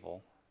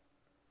table,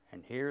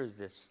 and here's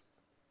this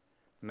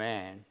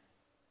man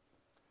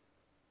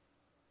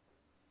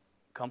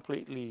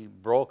completely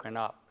broken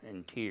up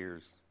in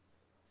tears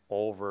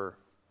over,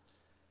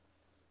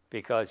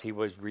 because he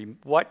was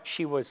what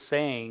she was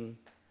saying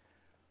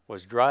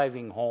was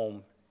driving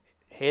home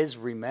his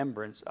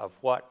remembrance of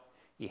what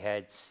he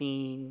had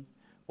seen,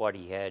 what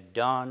he had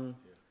done,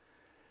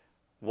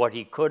 what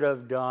he could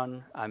have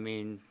done. I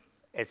mean,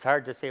 it's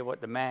hard to say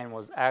what the man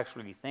was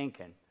actually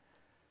thinking.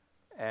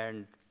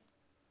 And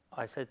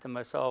I said to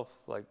myself,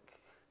 like,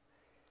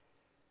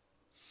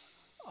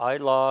 I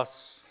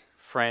lost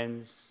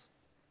friends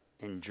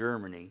in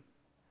Germany.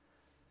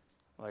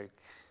 Like,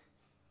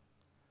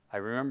 I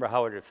remember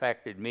how it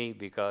affected me,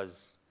 because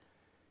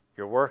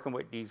you're working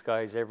with these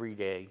guys every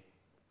day,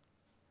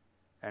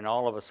 and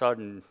all of a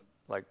sudden,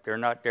 like, they're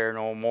not there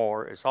no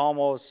more. It's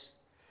almost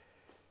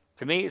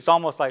to me, it's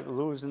almost like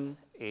losing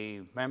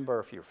a member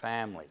of your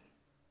family.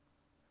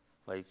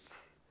 Like,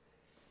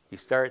 you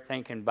start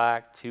thinking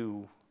back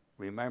to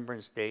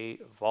Remembrance Day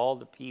of all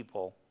the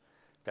people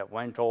that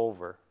went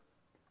over.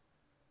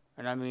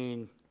 And I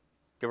mean,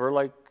 they were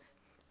like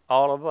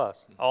all of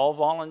us, all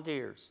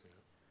volunteers,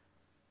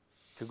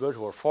 to go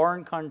to a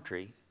foreign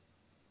country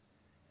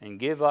and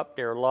give up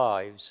their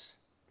lives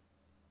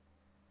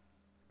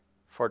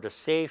for the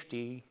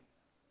safety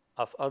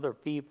of other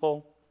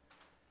people.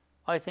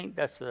 I think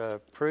that's a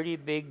pretty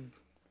big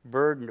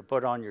burden to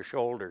put on your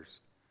shoulders.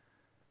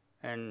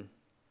 And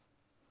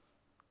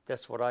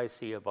that's what I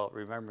see about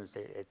Remembrance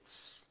Day.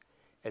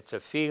 It's a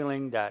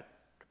feeling that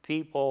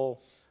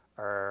people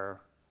are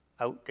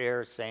out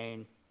there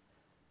saying,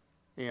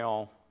 you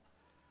know,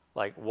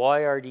 like,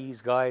 why are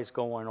these guys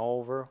going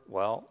over?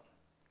 Well,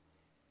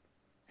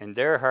 in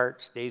their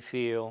hearts, they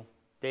feel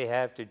they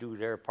have to do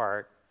their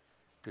part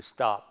to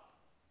stop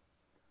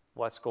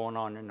what's going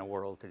on in the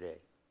world today.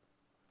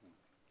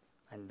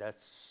 And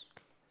that's,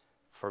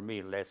 for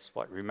me, that's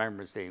what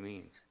Remembrance Day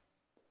means.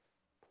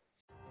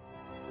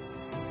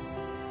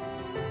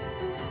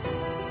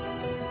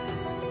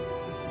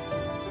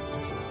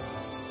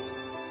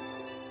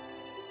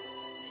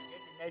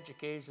 Get an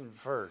education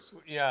first.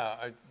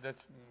 Yeah,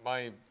 that's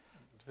my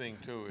thing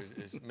too,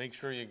 is make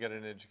sure you get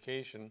an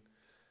education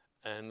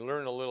and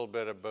learn a little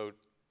bit about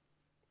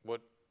what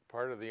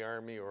part of the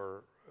Army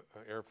or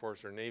Air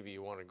Force or Navy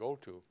you want to go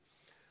to,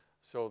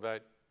 so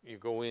that you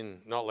go in,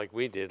 not like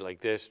we did,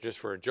 like this, just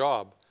for a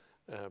job,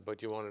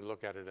 but you want to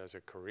look at it as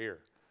a career.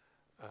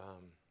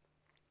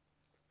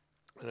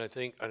 And I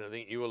think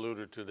you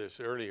alluded to this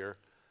earlier,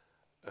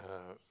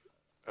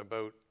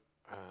 about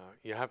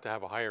you have to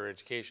have a higher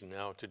education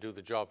now to do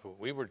the job that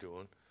we were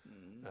doing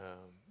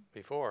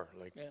before.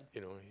 Like,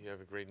 you know, you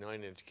have a grade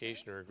 9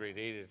 education or a grade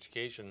 8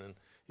 education, and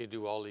you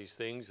do all these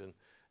things, and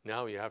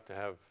now you have to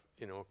have,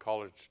 you know, a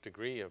college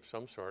degree of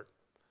some sort.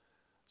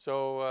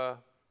 So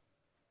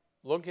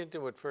look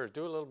into it first.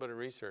 Do a little bit of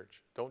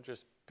research. Don't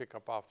just pick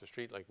up off the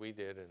street like we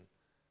did.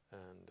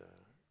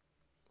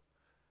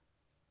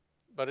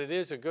 But it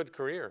is a good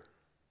career.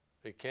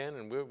 It can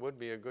and would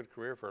be a good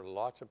career for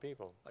lots of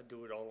people. I'd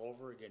do it all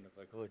over again if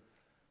I could.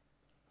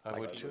 I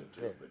would too.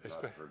 But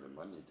not for the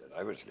money that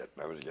I was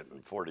getting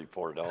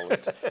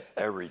 $44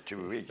 every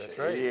 2 weeks. That's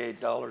right.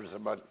 $88 a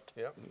month.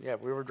 Yep. Yeah,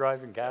 we were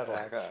driving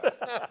Cadillacs.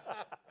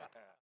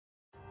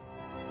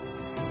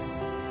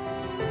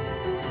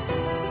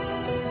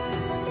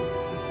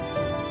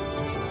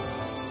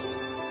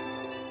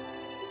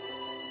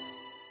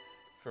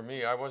 For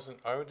me,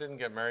 I didn't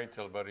get married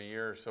till about a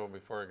year or so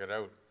before I got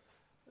out.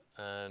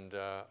 And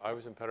I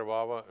was in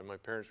Petawawa and my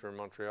parents were in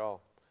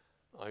Montreal.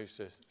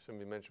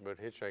 Somebody mentioned about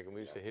hitchhiking.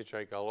 We used to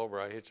hitchhike all over.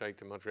 I hitchhiked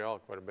to Montreal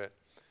quite a bit.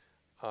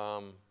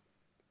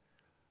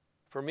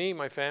 For me,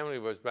 my family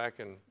was back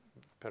in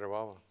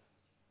Petawawa.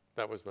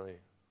 That was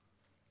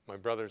my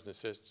brothers and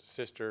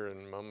sister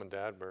and mom and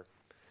dad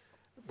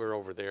were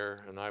over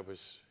there, and I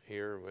was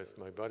here with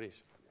my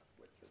buddies.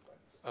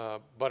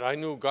 But I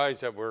knew guys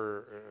that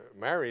were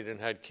married and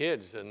had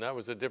kids, and that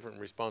was a different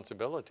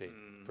responsibility,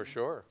 for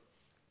sure.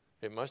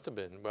 It must have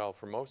been. Well,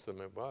 for most of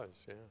them it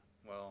was, yeah.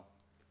 Well,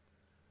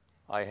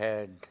 I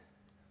had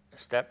a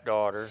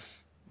stepdaughter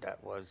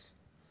that was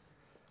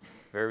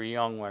very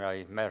young when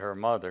I met her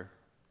mother,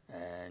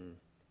 and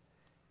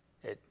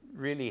it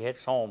really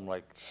hits home.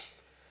 Like,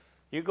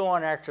 you go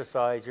on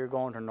exercise, you're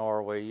going to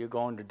Norway, you're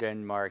going to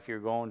Denmark, you're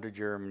going to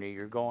Germany,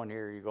 you're going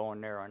here, you're going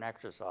there on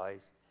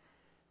exercise,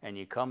 and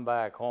you come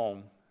back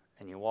home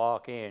and you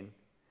walk in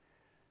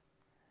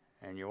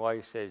and your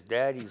wife says,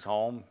 "Daddy's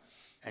home,"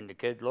 and the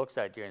kid looks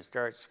at you and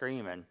starts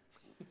screaming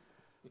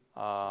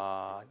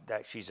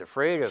that she's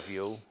afraid of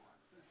you.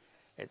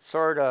 It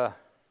sort of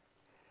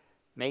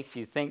makes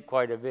you think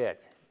quite a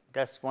bit.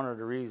 That's one of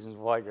the reasons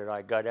why that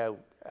I got out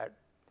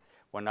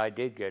when I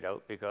did get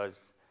out,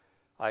 because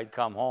I'd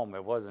come home.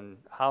 It wasn't,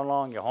 "How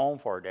long you home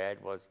for,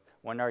 Dad?" was,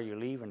 "When are you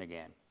leaving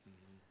again?"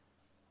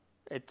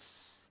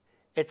 It's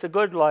a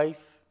good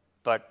life,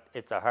 but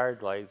it's a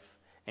hard life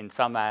in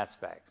some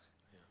aspects.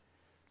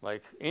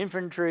 Like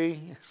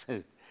infantry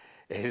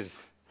is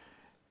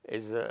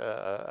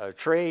a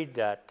trade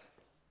that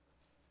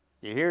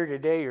you're here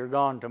today, you're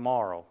gone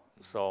tomorrow.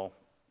 So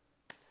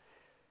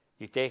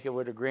you take it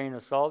with a grain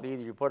of salt.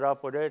 Either you put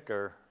up with it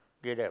or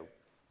get out.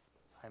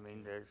 I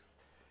mean,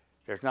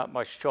 there's not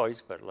much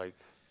choice, but like,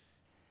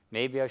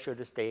 maybe I should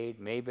have stayed,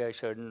 maybe I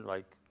shouldn't.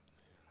 Like,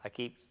 I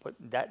keep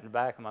putting that in the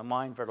back of my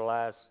mind for the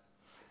last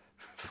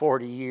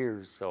 40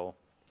 years, so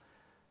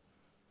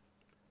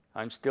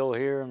I'm still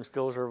here, I'm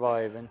still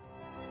surviving.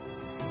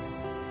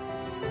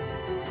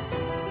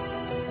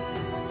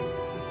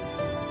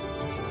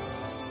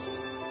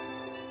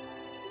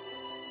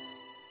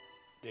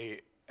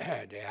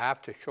 They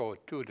have to show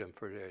it to them,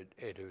 for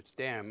it was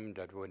them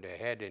that went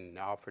ahead and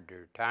offered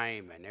their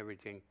time and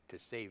everything to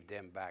save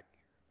them back.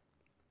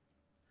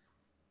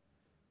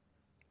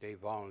 They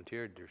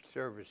volunteered their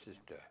services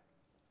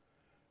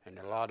and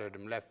a lot of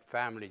them left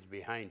families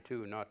behind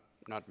too, not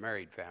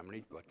married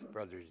families, but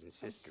brothers and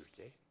sisters,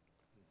 eh?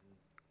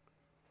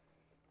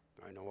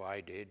 I know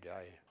I did.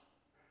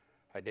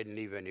 I didn't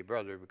leave any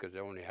brother because I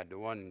only had the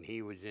one, and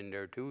he was in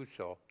there too,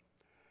 so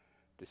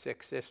the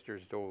 6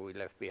 sisters, though, we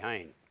left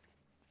behind.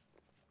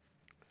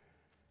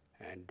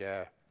 And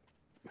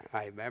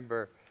I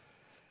remember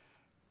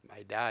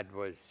my dad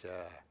was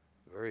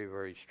very,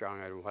 very strong.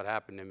 I don't know what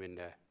happened to him in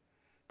the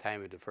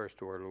time of the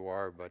First World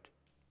War, but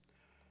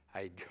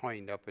I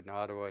joined up in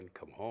Ottawa and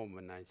come home,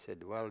 and I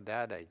said, well,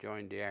 Dad, I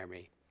joined the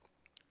army.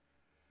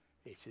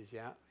 He says,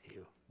 yeah,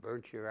 you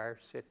burnt your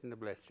arse sitting in the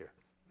blister.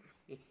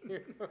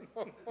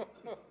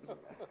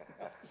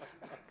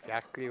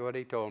 Exactly what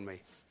he told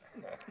me.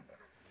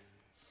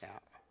 Yeah,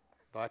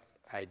 but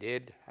I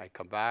did. I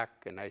come back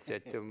and I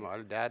said to him,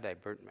 well, Dad, I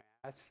burnt my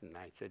ass. And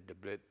I said,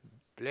 the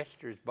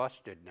blister's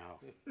busted now.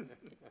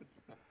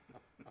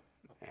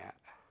 Yeah,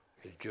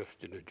 it's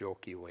just in a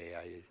jokey way.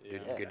 I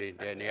didn't get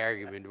into any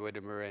argument with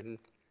him or anything.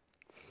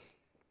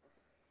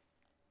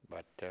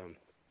 But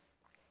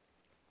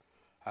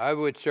I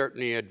would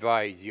certainly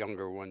advise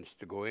younger ones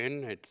to go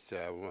in. It's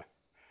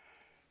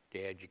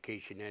the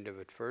education end of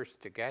it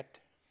first to get,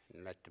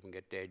 and let them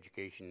get the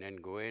education, then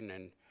go in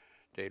and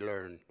they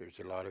learn. There's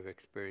a lot of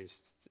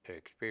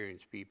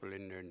experienced people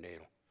in there, and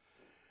they'll,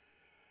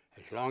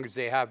 as long as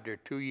they have their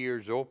 2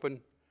 ears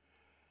open,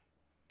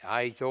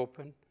 eyes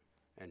open,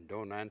 and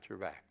don't answer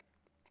back,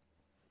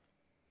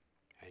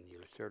 and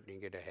you'll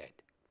certainly get ahead.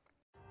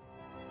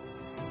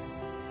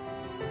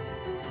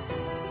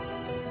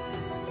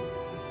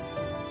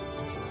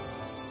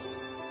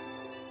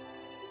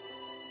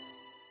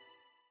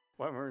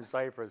 When we were in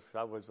Cyprus,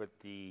 I was with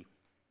the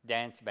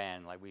dance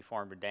band. Like, we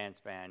formed a dance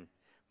band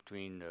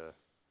between the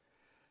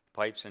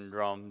pipes and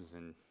drums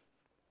and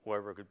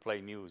whoever could play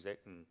music.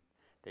 And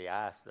they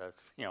asked us,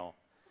 you know,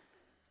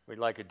 we'd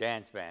like a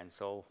dance band.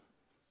 So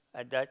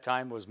at that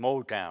time was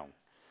Motown.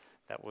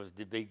 That was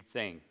the big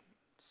thing.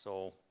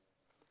 So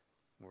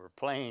we were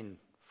playing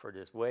for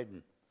this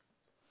wedding.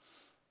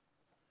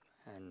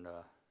 And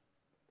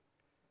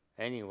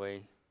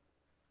anyway,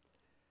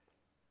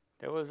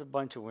 there was a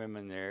bunch of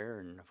women there,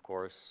 and of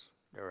course,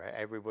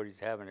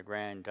 everybody's having a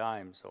grand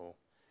time. So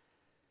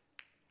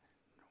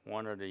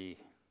one of the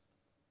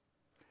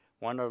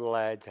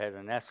lads had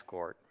an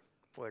escort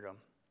with him.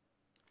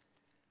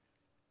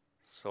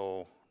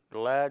 So the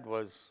lad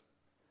was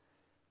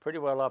pretty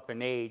well up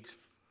in age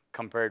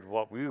compared to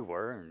what we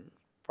were, and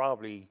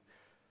probably,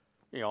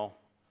 you know,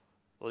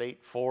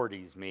 late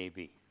 40s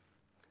maybe.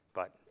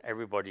 But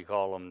everybody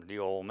called him the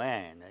old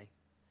man, eh?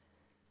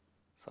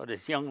 So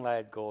this young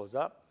lad goes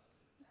up.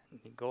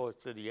 He goes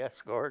to the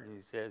escort and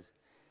he says,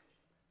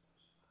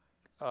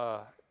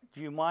 do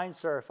you mind,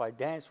 sir, if I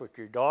dance with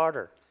your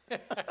daughter?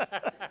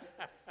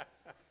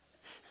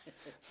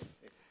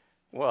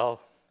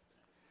 Well,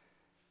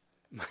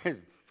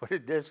 put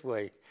it this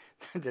way,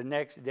 the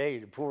next day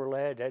the poor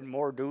lad had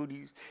more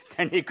duties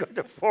than he could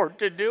afford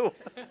to do.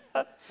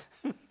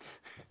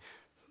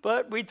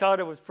 But we thought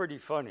it was pretty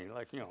funny,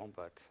 like, you know,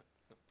 but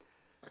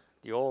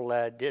the old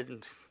lad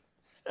didn't.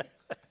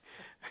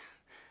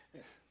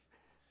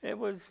 It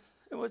was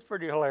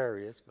pretty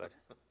hilarious, but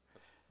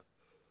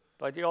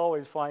you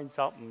always find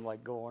something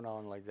like going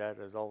on like that.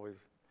 There's always.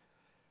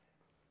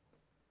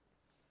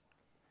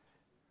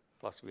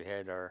 Plus, we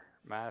had our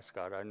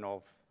mascot. I don't know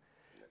if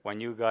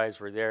when you guys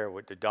were there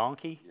with the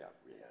donkey. Yeah,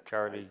 we had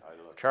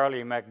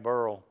Charlie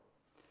McBurrow.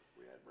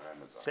 We had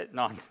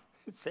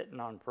sitting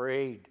on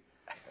parade.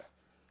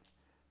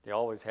 They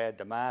always had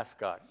the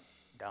mascot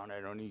down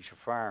at Onisha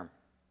Farm,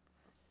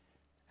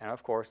 and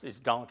of course, this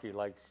donkey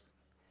likes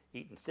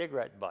eating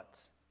cigarette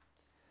butts.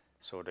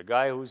 So the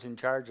guy who's in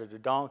charge of the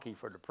donkey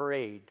for the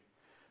parade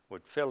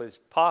would fill his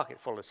pocket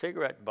full of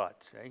cigarette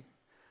butts, eh?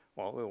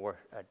 Well,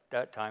 at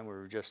that time, we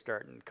were just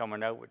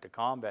coming out with the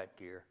combat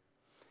gear.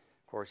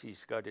 Of course,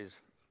 he's got his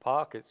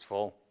pockets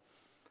full,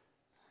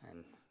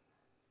 and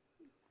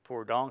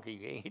poor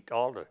donkey ate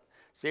all the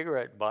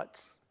cigarette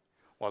butts.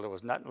 Well, there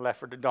was nothing left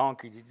for the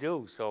donkey to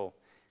do, so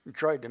he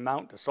tried to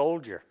mount the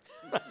soldier.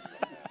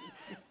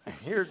 And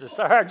here's the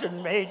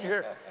sergeant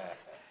major.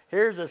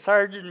 Here's a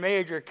sergeant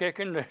major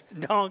kicking the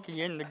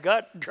donkey in the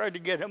gut and trying to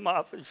get him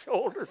off his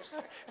shoulders.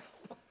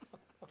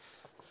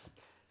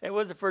 It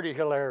was a pretty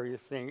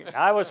hilarious thing.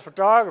 I was a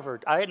photographer.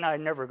 I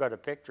never got a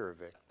picture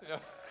of it.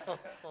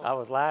 I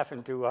was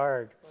laughing too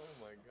hard. Oh,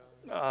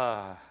 my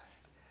God.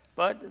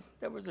 But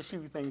there was a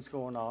few things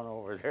going on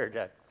over there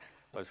that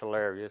was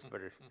hilarious,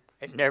 but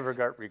it never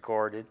got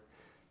recorded.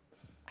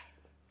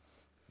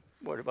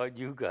 What about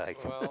you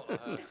guys? Well,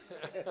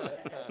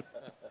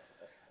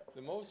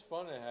 the most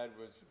fun I had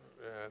was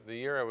the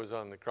year I was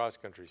on the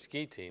cross-country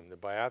ski team, the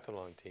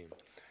biathlon team.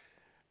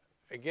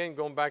 Again,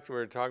 going back to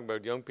where we were talking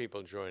about young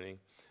people join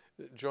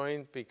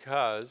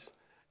because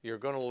you're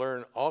going to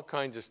learn all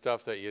kinds of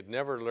stuff that you'd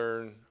never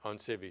learn on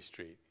Civvy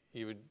Street.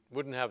 You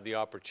wouldn't have the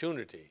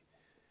opportunity,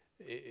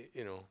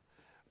 you know.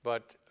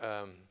 But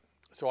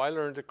so I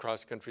learned to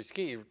cross-country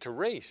ski, to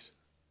race,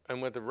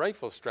 and with a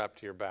rifle strapped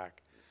to your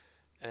back.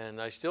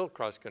 And I still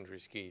cross-country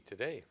ski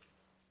today.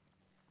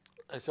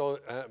 And so,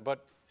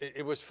 but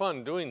it was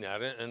fun doing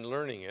that and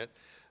learning it.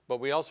 But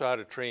we also had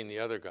to train the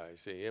other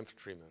guys, the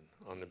infantrymen,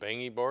 on the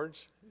bangy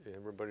boards.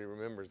 Everybody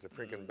remembers the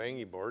freaking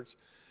bangy boards.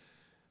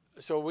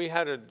 So we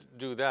had to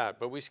do that,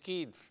 but we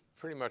skied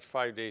pretty much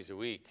 5 days a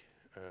week,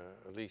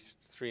 at least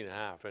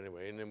 3.5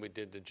 anyway, and then we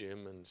did the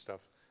gym and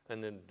stuff,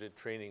 and then did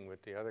training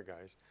with the other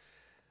guys.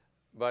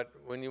 But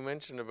when you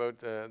mentioned about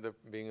the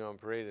being on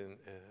parade and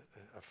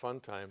a fun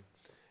time,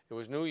 it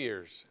was New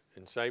Year's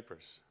in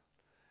Cyprus.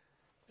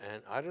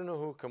 And I don't know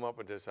who came up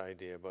with this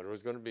idea, but it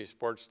was going to be a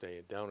sports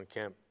day down in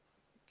Camp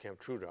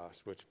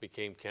Trudos, which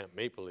became Camp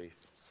Maple Leaf.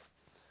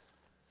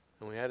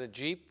 And we had a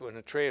Jeep and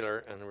a trailer,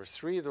 and there was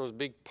 3 of those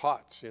big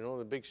pots, you know,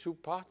 the big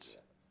soup pots.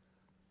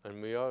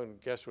 And we all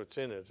guess what's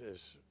in it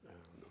is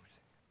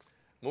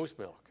moose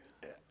milk.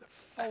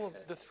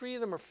 The 3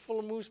 of them are full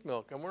of moose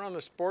milk, and we're on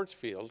a sports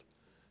field.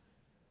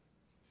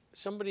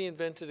 Somebody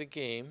invented a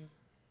game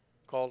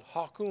called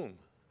Hakum.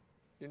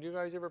 Did you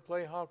guys ever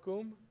play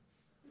Hakum?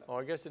 Oh,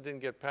 I guess it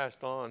didn't get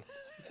passed on.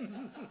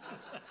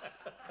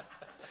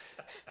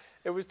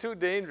 It was too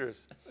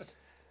dangerous.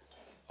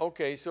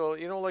 Okay, so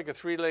you know, like a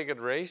 3-legged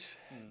race,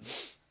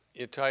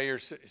 you tie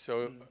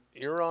so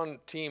you're on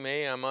team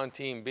A, I'm on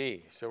team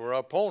B. So we're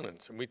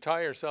opponents, and we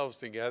tie ourselves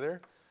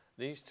together,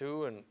 these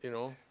 2, and you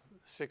know,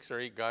 6 or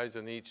 8 guys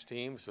on each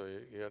team. So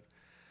you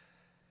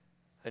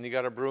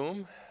got a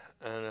broom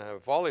and a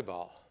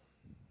volleyball,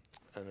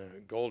 and a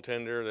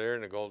goaltender there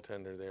and a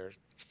goaltender there.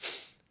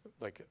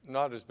 Like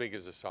not as big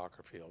as a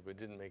soccer field, but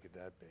didn't make it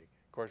that big.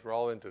 Of course, we're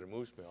all into the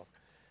moose milk.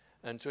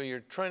 And so you're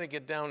trying to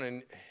get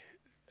down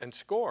and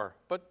score,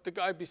 but the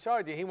guy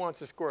beside you, he wants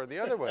to score the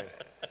other way.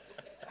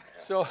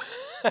 So,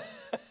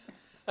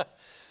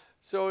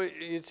 so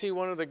you'd see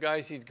one of the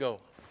guys, he'd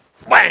go,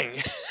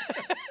 whang!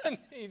 And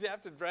he'd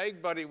have to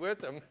drag Buddy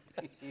with him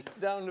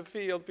down the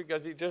field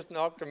because he just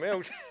knocked him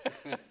out.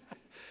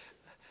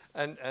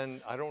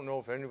 And I don't know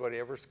if anybody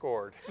ever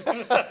scored.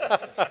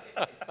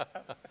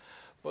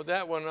 Well,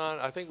 that went on.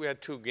 I think we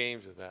had 2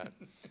 games of that.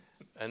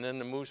 And then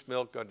the moose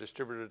milk got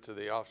distributed to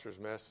the officers'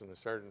 mess and the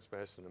sergeant's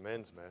mess and the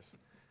men's mess.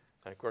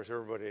 And of course,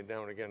 everybody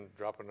now and again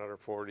drop another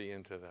 40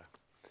 into the.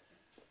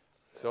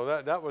 So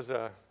that was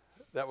a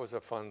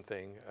fun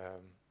thing.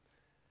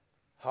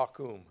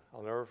 Hakum,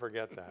 I'll never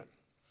forget that.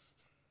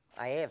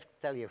 I have to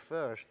tell you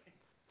first,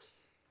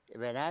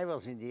 when I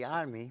was in the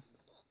army,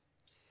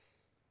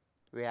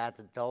 we had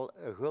a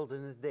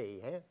gulden a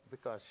day,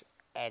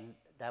 and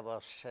that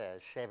was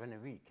 7 a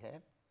week,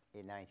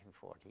 in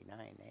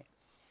 1949.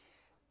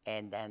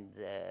 And then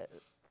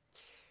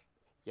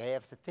you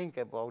have to think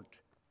about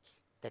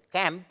the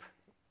camp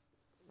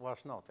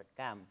was not a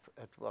camp,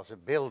 it was a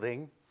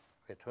building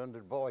with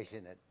 100 boys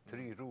in it,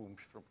 3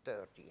 rooms from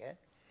 30.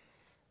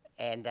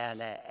 And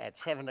then at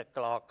 7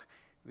 o'clock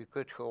we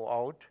could go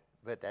out,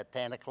 but at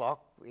 10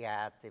 o'clock we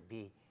had to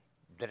be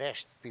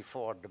dressed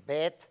before the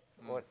bed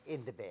or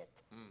in the bed.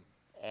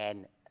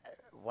 And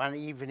one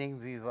evening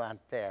we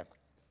went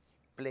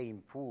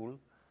playing pool,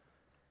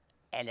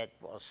 and it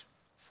was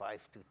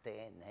 5 to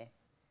 10.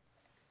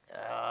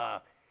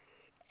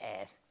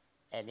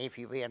 And if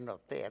you were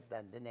not there,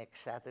 then the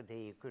next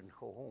Saturday you couldn't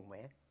go home.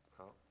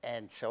 Oh.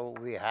 And so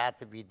we had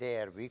to be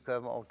there. We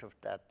come out of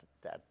that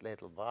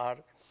little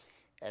bar,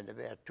 and there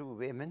were 2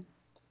 women.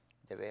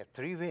 There were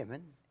 3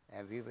 women,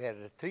 and we were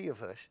the 3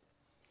 of us.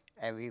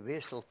 And we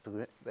whistled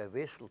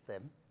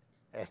them.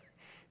 And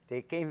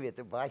they came with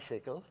a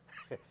bicycle.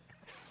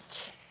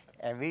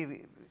 And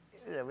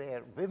there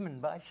were women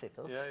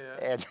bicycles.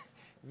 And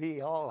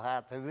we all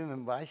had a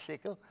women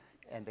bicycle,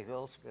 and the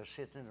girls were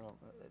sitting on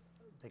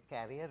the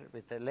carrier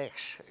with the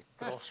legs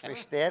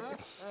crossways there.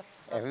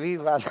 And we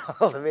went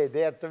all the way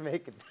there to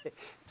make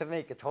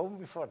it home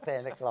before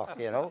 10 o'clock,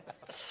 you know.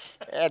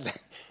 And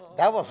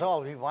that was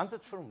all we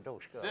wanted from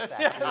those girls.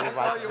 Actually. That's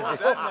all you want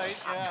that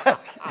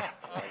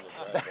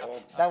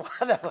night,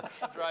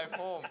 drive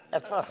home.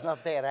 It was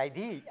not their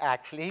idea,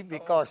 actually,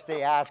 because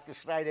they asked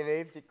us right away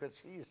if they could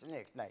see us the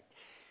next night.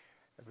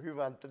 We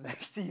went the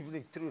next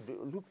evening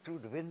looked through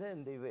the window,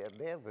 and they were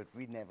there, but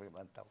we never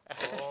went out.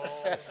 Oh,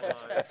 my.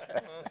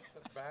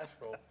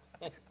 Bashful.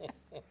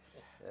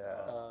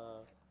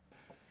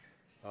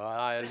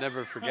 I'll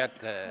never forget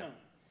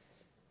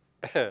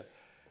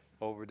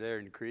over there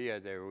in Korea,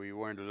 we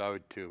weren't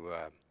allowed to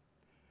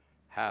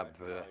have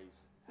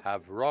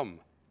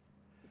rum.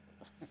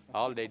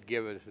 All they'd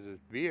give us was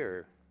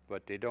beer,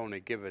 but they'd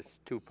only give us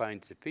 2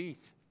 pints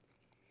apiece.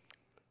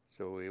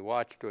 So we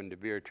watched when the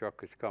beer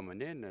truck was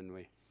coming in, and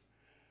we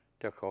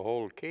took a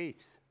whole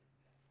case.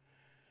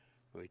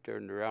 We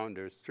turned around,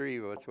 there's 3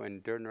 of us, when we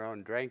turned around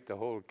and drank the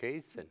whole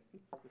case and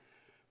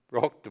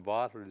broke the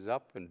bottles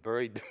up and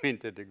buried them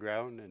into the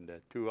ground, and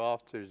the 2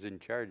 officers in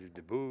charge of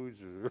the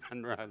booze was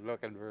running around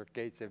looking for a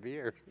case of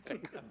beer. They're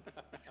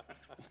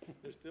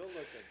still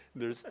looking.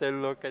 They're still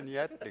looking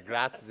yet. The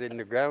glass is in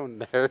the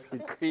ground there in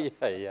Korea,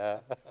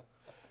 yeah.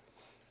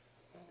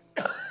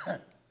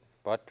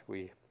 But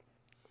we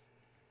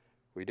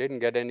didn't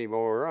get any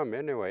more rum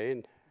anyway,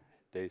 and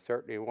they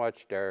certainly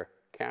watched our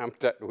camp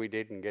that we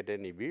didn't get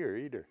any beer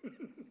either.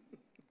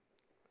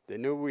 They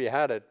knew we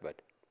had it,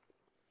 but.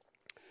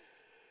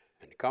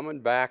 And coming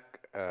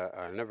back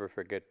I'll never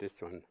forget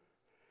this one.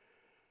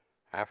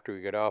 After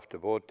we got off the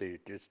boat, they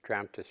just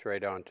tramped us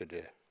right onto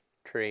the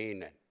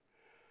train and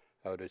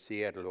out of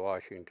Seattle,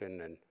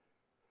 Washington, and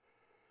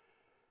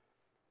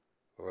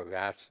we were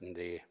asking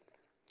the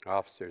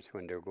officers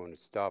when they were going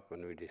to stop,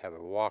 and we'd have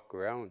a walk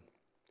around.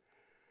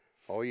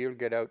 Oh, you'll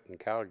get out in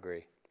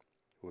Calgary.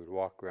 We'd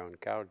walk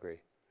around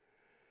Calgary.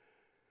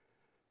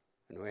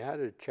 And we had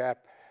a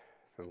chap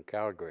from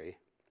Calgary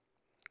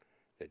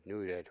that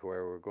knew that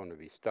where we were going to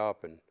be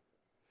stopping.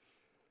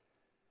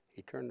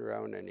 He turned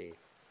around and he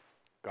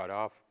got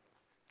off,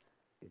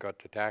 got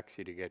the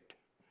taxi to get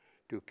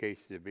 2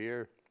 cases of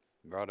beer,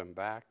 brought him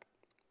back.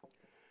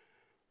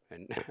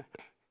 And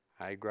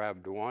I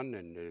grabbed one,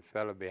 and the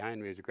fellow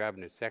behind me was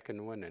grabbing the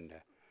second one, and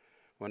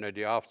one of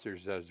the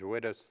officers that was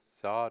with us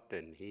saw it,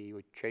 and he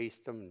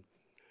chased him.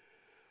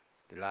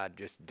 The lad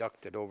just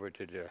ducked it over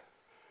to the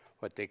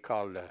what they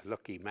call the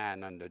lucky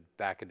man on the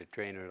back of the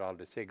train with all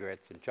the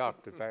cigarettes and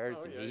chocolate bars,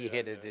 and he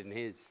hid it in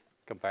his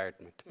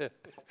compartment.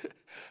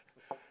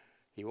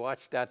 He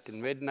watched that till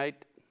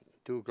midnight.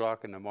 2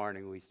 o'clock in the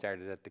morning, we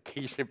started at the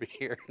case of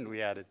beer, and we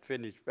had it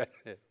finished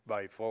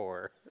by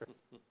 4.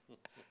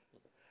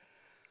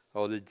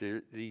 Oh,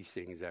 these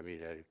things, I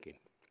mean, I can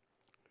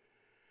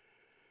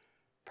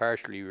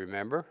partially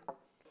remember.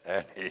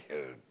 And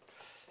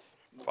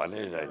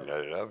funny thing,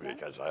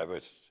 because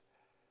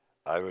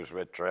I was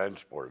with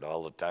transport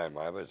all the time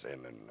I was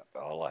in, and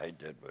all I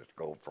did was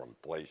go from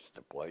place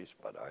to place.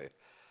 But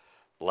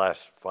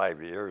last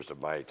 5 years of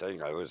my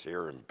thing, I was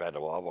here in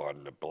Petawawa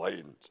on the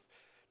plains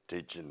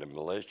teaching the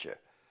militia.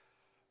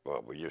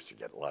 Well, we used to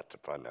get lots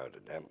of fun out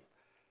of them.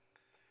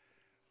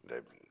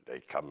 They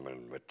come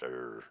in with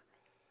the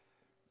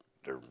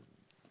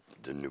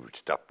new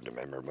stuff.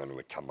 Remember when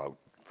we come out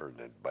for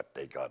but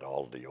they got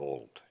all the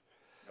old,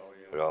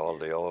 all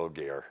the old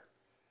gear,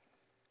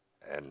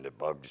 and the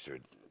bugs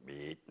would be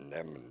eating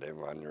them, and they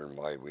wondering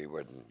why we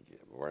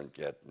weren't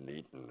getting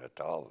eaten at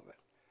all.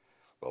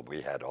 Well, we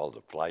had all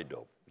the fly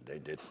dope. They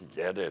didn't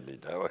get any.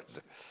 That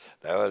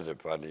was the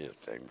funniest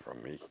thing for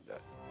me.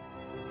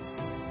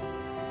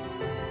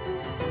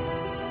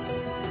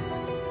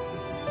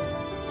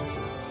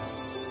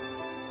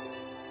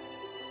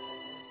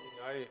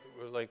 I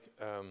would like,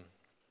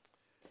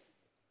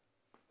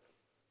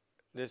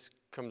 this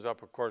comes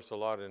up, of course, a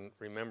lot in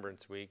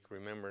Remembrance Week,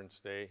 Remembrance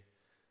Day,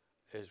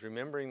 is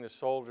remembering the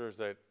soldiers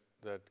that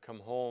come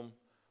home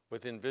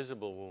with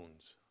invisible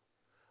wounds,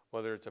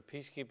 whether it's a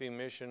peacekeeping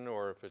mission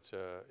or if it's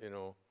a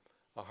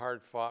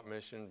hard-fought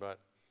mission. But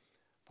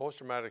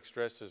post-traumatic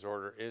stress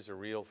disorder is a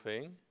real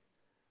thing.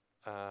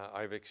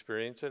 I've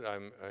experienced it.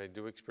 I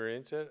do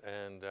experience it,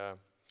 and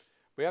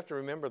we have to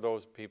remember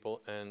those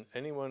people. And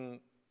anyone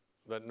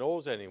that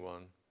knows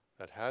anyone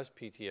that has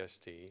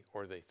PTSD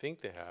or they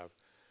think they have,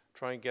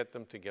 try and get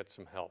them to get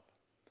some help,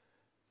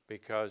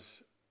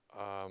 because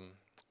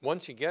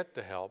once you get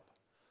the help,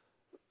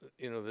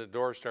 the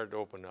doors start to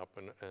open up,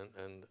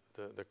 and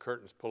the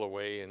curtains pull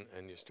away,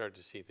 and you start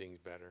to see things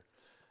better.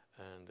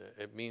 And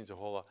it means a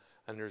whole lot.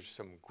 And there's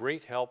some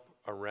great help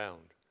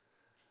around.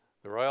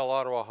 The Royal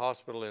Ottawa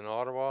Hospital in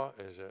Ottawa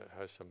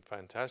has some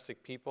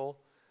fantastic people.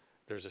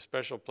 There's a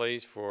special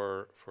place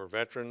for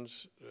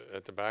veterans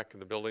at the back of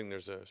the building.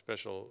 There's a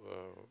special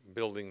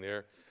building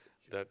there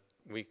that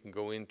we can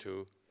go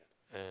into,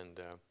 and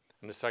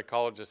the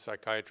psychologists,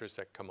 psychiatrists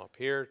that come up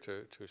here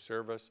to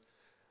serve us,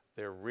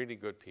 they're really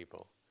good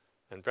people.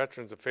 And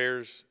Veterans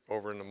Affairs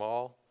over in the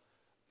mall,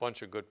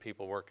 bunch of good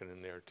people working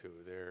in there too.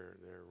 They're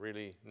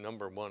really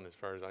 #1 as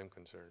far as I'm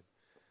concerned.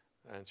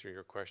 Answer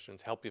your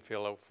questions, help you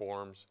fill out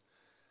forms.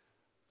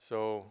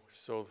 So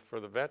for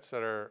the vets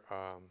that are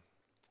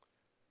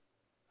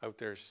out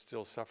there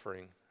still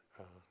suffering,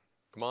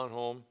 come on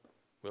home,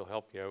 we'll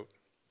help you out.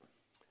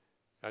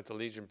 At the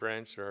Legion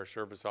Branch, there are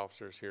service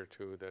officers here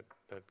too that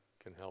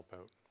can help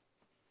out.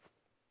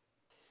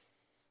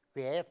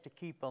 We have to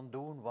keep on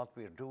doing what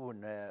we're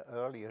doing.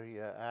 Earlier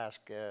you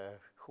asked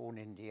going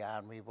in the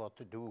army what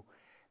to do.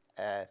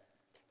 The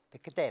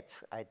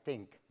cadets, I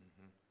think,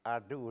 are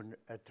doing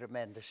a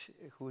tremendous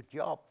good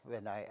job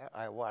when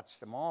I watch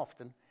them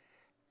often.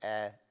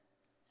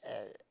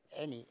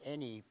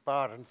 Any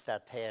parent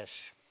that has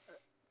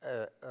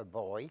a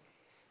boy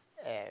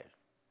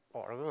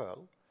or a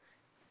girl,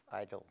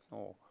 I don't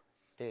know,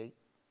 they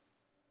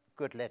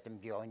could let them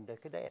join the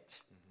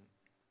cadets.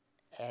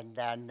 And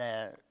then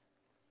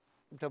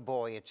the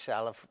boy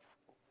itself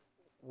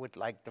would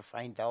like to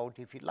find out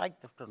if he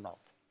liked it or not.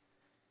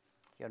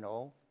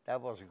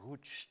 That was a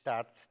good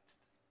start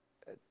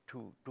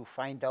to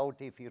find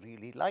out if he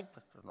really liked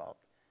it or not.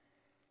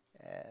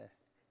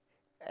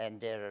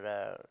 And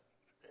they're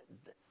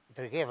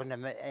giving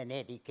them an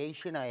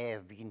education. I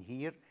have been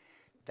here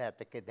that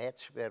the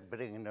cadets were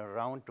bringing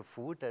around the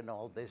food and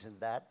all this and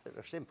that.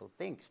 They're simple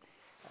things.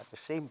 At the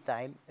same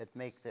time, it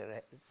makes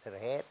their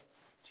head,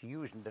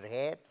 using their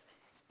head,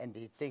 and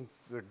they think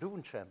we're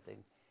doing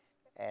something.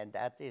 And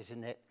that is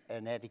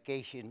an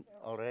education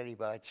already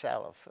by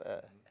itself,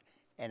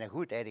 and a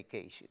good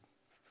education.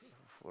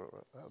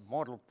 For a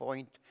model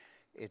point,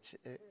 it's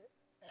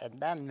and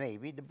then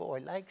maybe the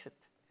boy likes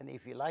it. And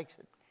if he likes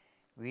it,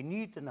 we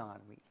need an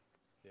army.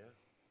 Yeah.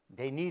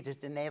 They need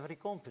it in every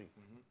country.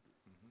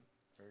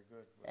 Very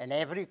good. And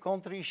every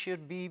country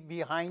should be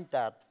behind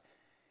that.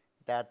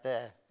 That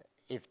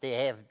if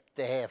they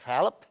have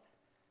help,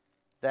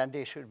 then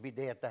they should be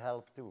there to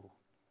help too.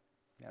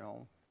 You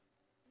know.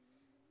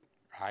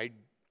 I'd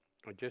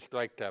just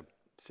like to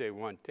say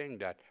one thing,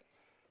 that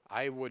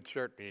I would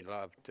certainly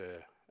love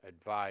to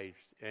advise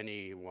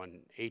anyone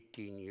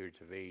 18 years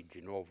of age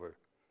and over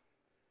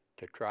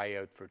to try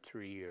out for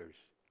 3 years,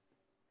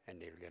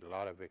 and they'll get a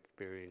lot of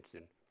experience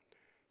and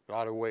a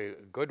lot of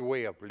good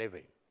way of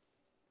living.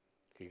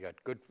 You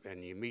got good,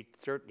 and you meet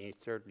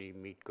certainly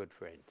meet good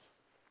friends.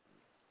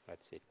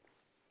 That's it.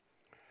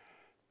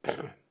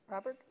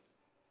 Robert?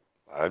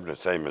 I'm the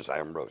same as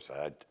Ambrose.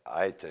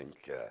 I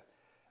think,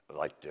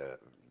 like the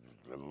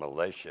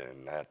militia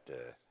and that,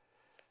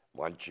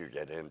 once you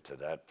get into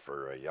that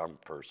for a young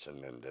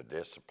person and the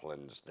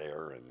discipline's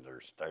there and they're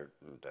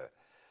starting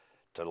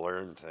to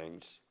learn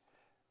things,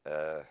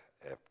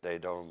 if they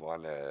don't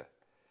want to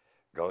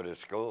go to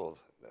school,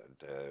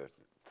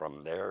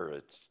 from there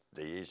it's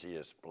the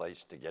easiest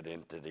place to get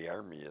into the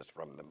army is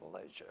from the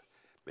militia,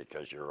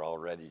 because you're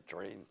already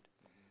trained.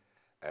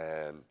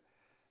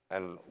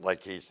 And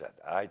like he said,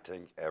 I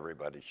think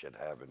everybody should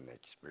have an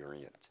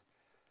experience.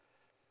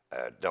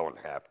 Don't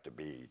have to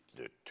be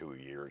the 2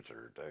 years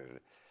or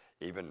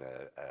even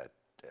a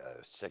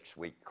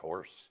 6-week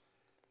course,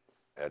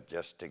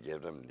 just to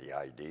give them the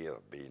idea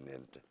of being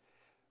into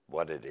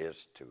what it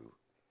is to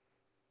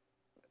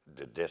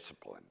the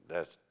discipline.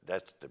 That's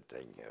the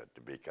thing,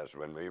 because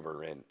when we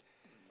were in,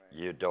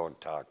 you don't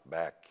talk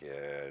back,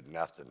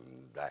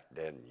 nothing back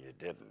then you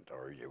didn't,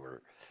 or you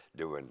were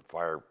doing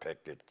fire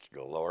pickets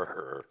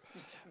galore,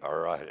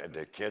 or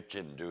the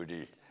kitchen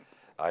duty.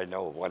 I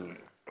know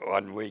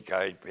one week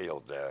I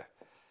peeled,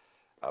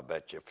 I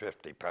bet you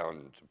 50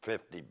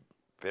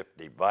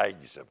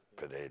 bags of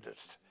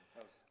potatoes.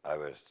 I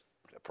was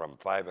from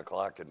 5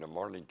 o'clock in the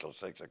morning till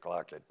 6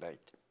 o'clock at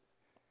night.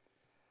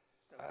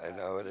 I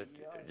know it,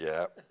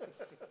 yeah.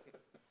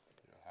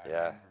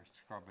 Yeah.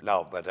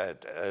 No, but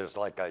it's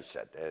like I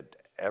said,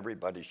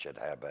 everybody should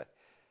have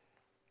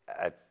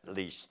at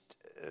least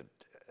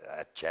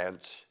a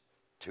chance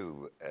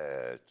to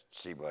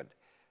see what,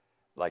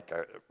 like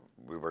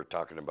we were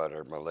talking about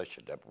our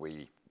militia that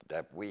we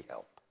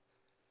help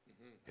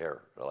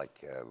here,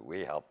 like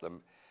we help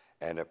them,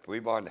 and if we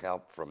want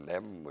help from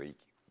them, we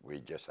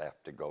just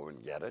have to go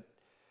and get it,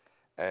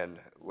 and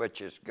which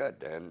is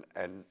good,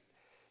 and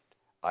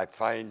I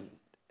find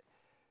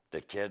the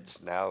kids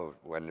now,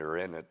 when they're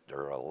in it,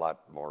 they're a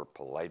lot more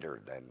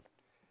politer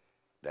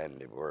than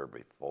they were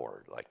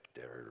before. Like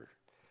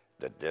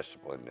the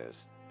discipline is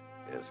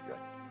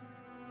good.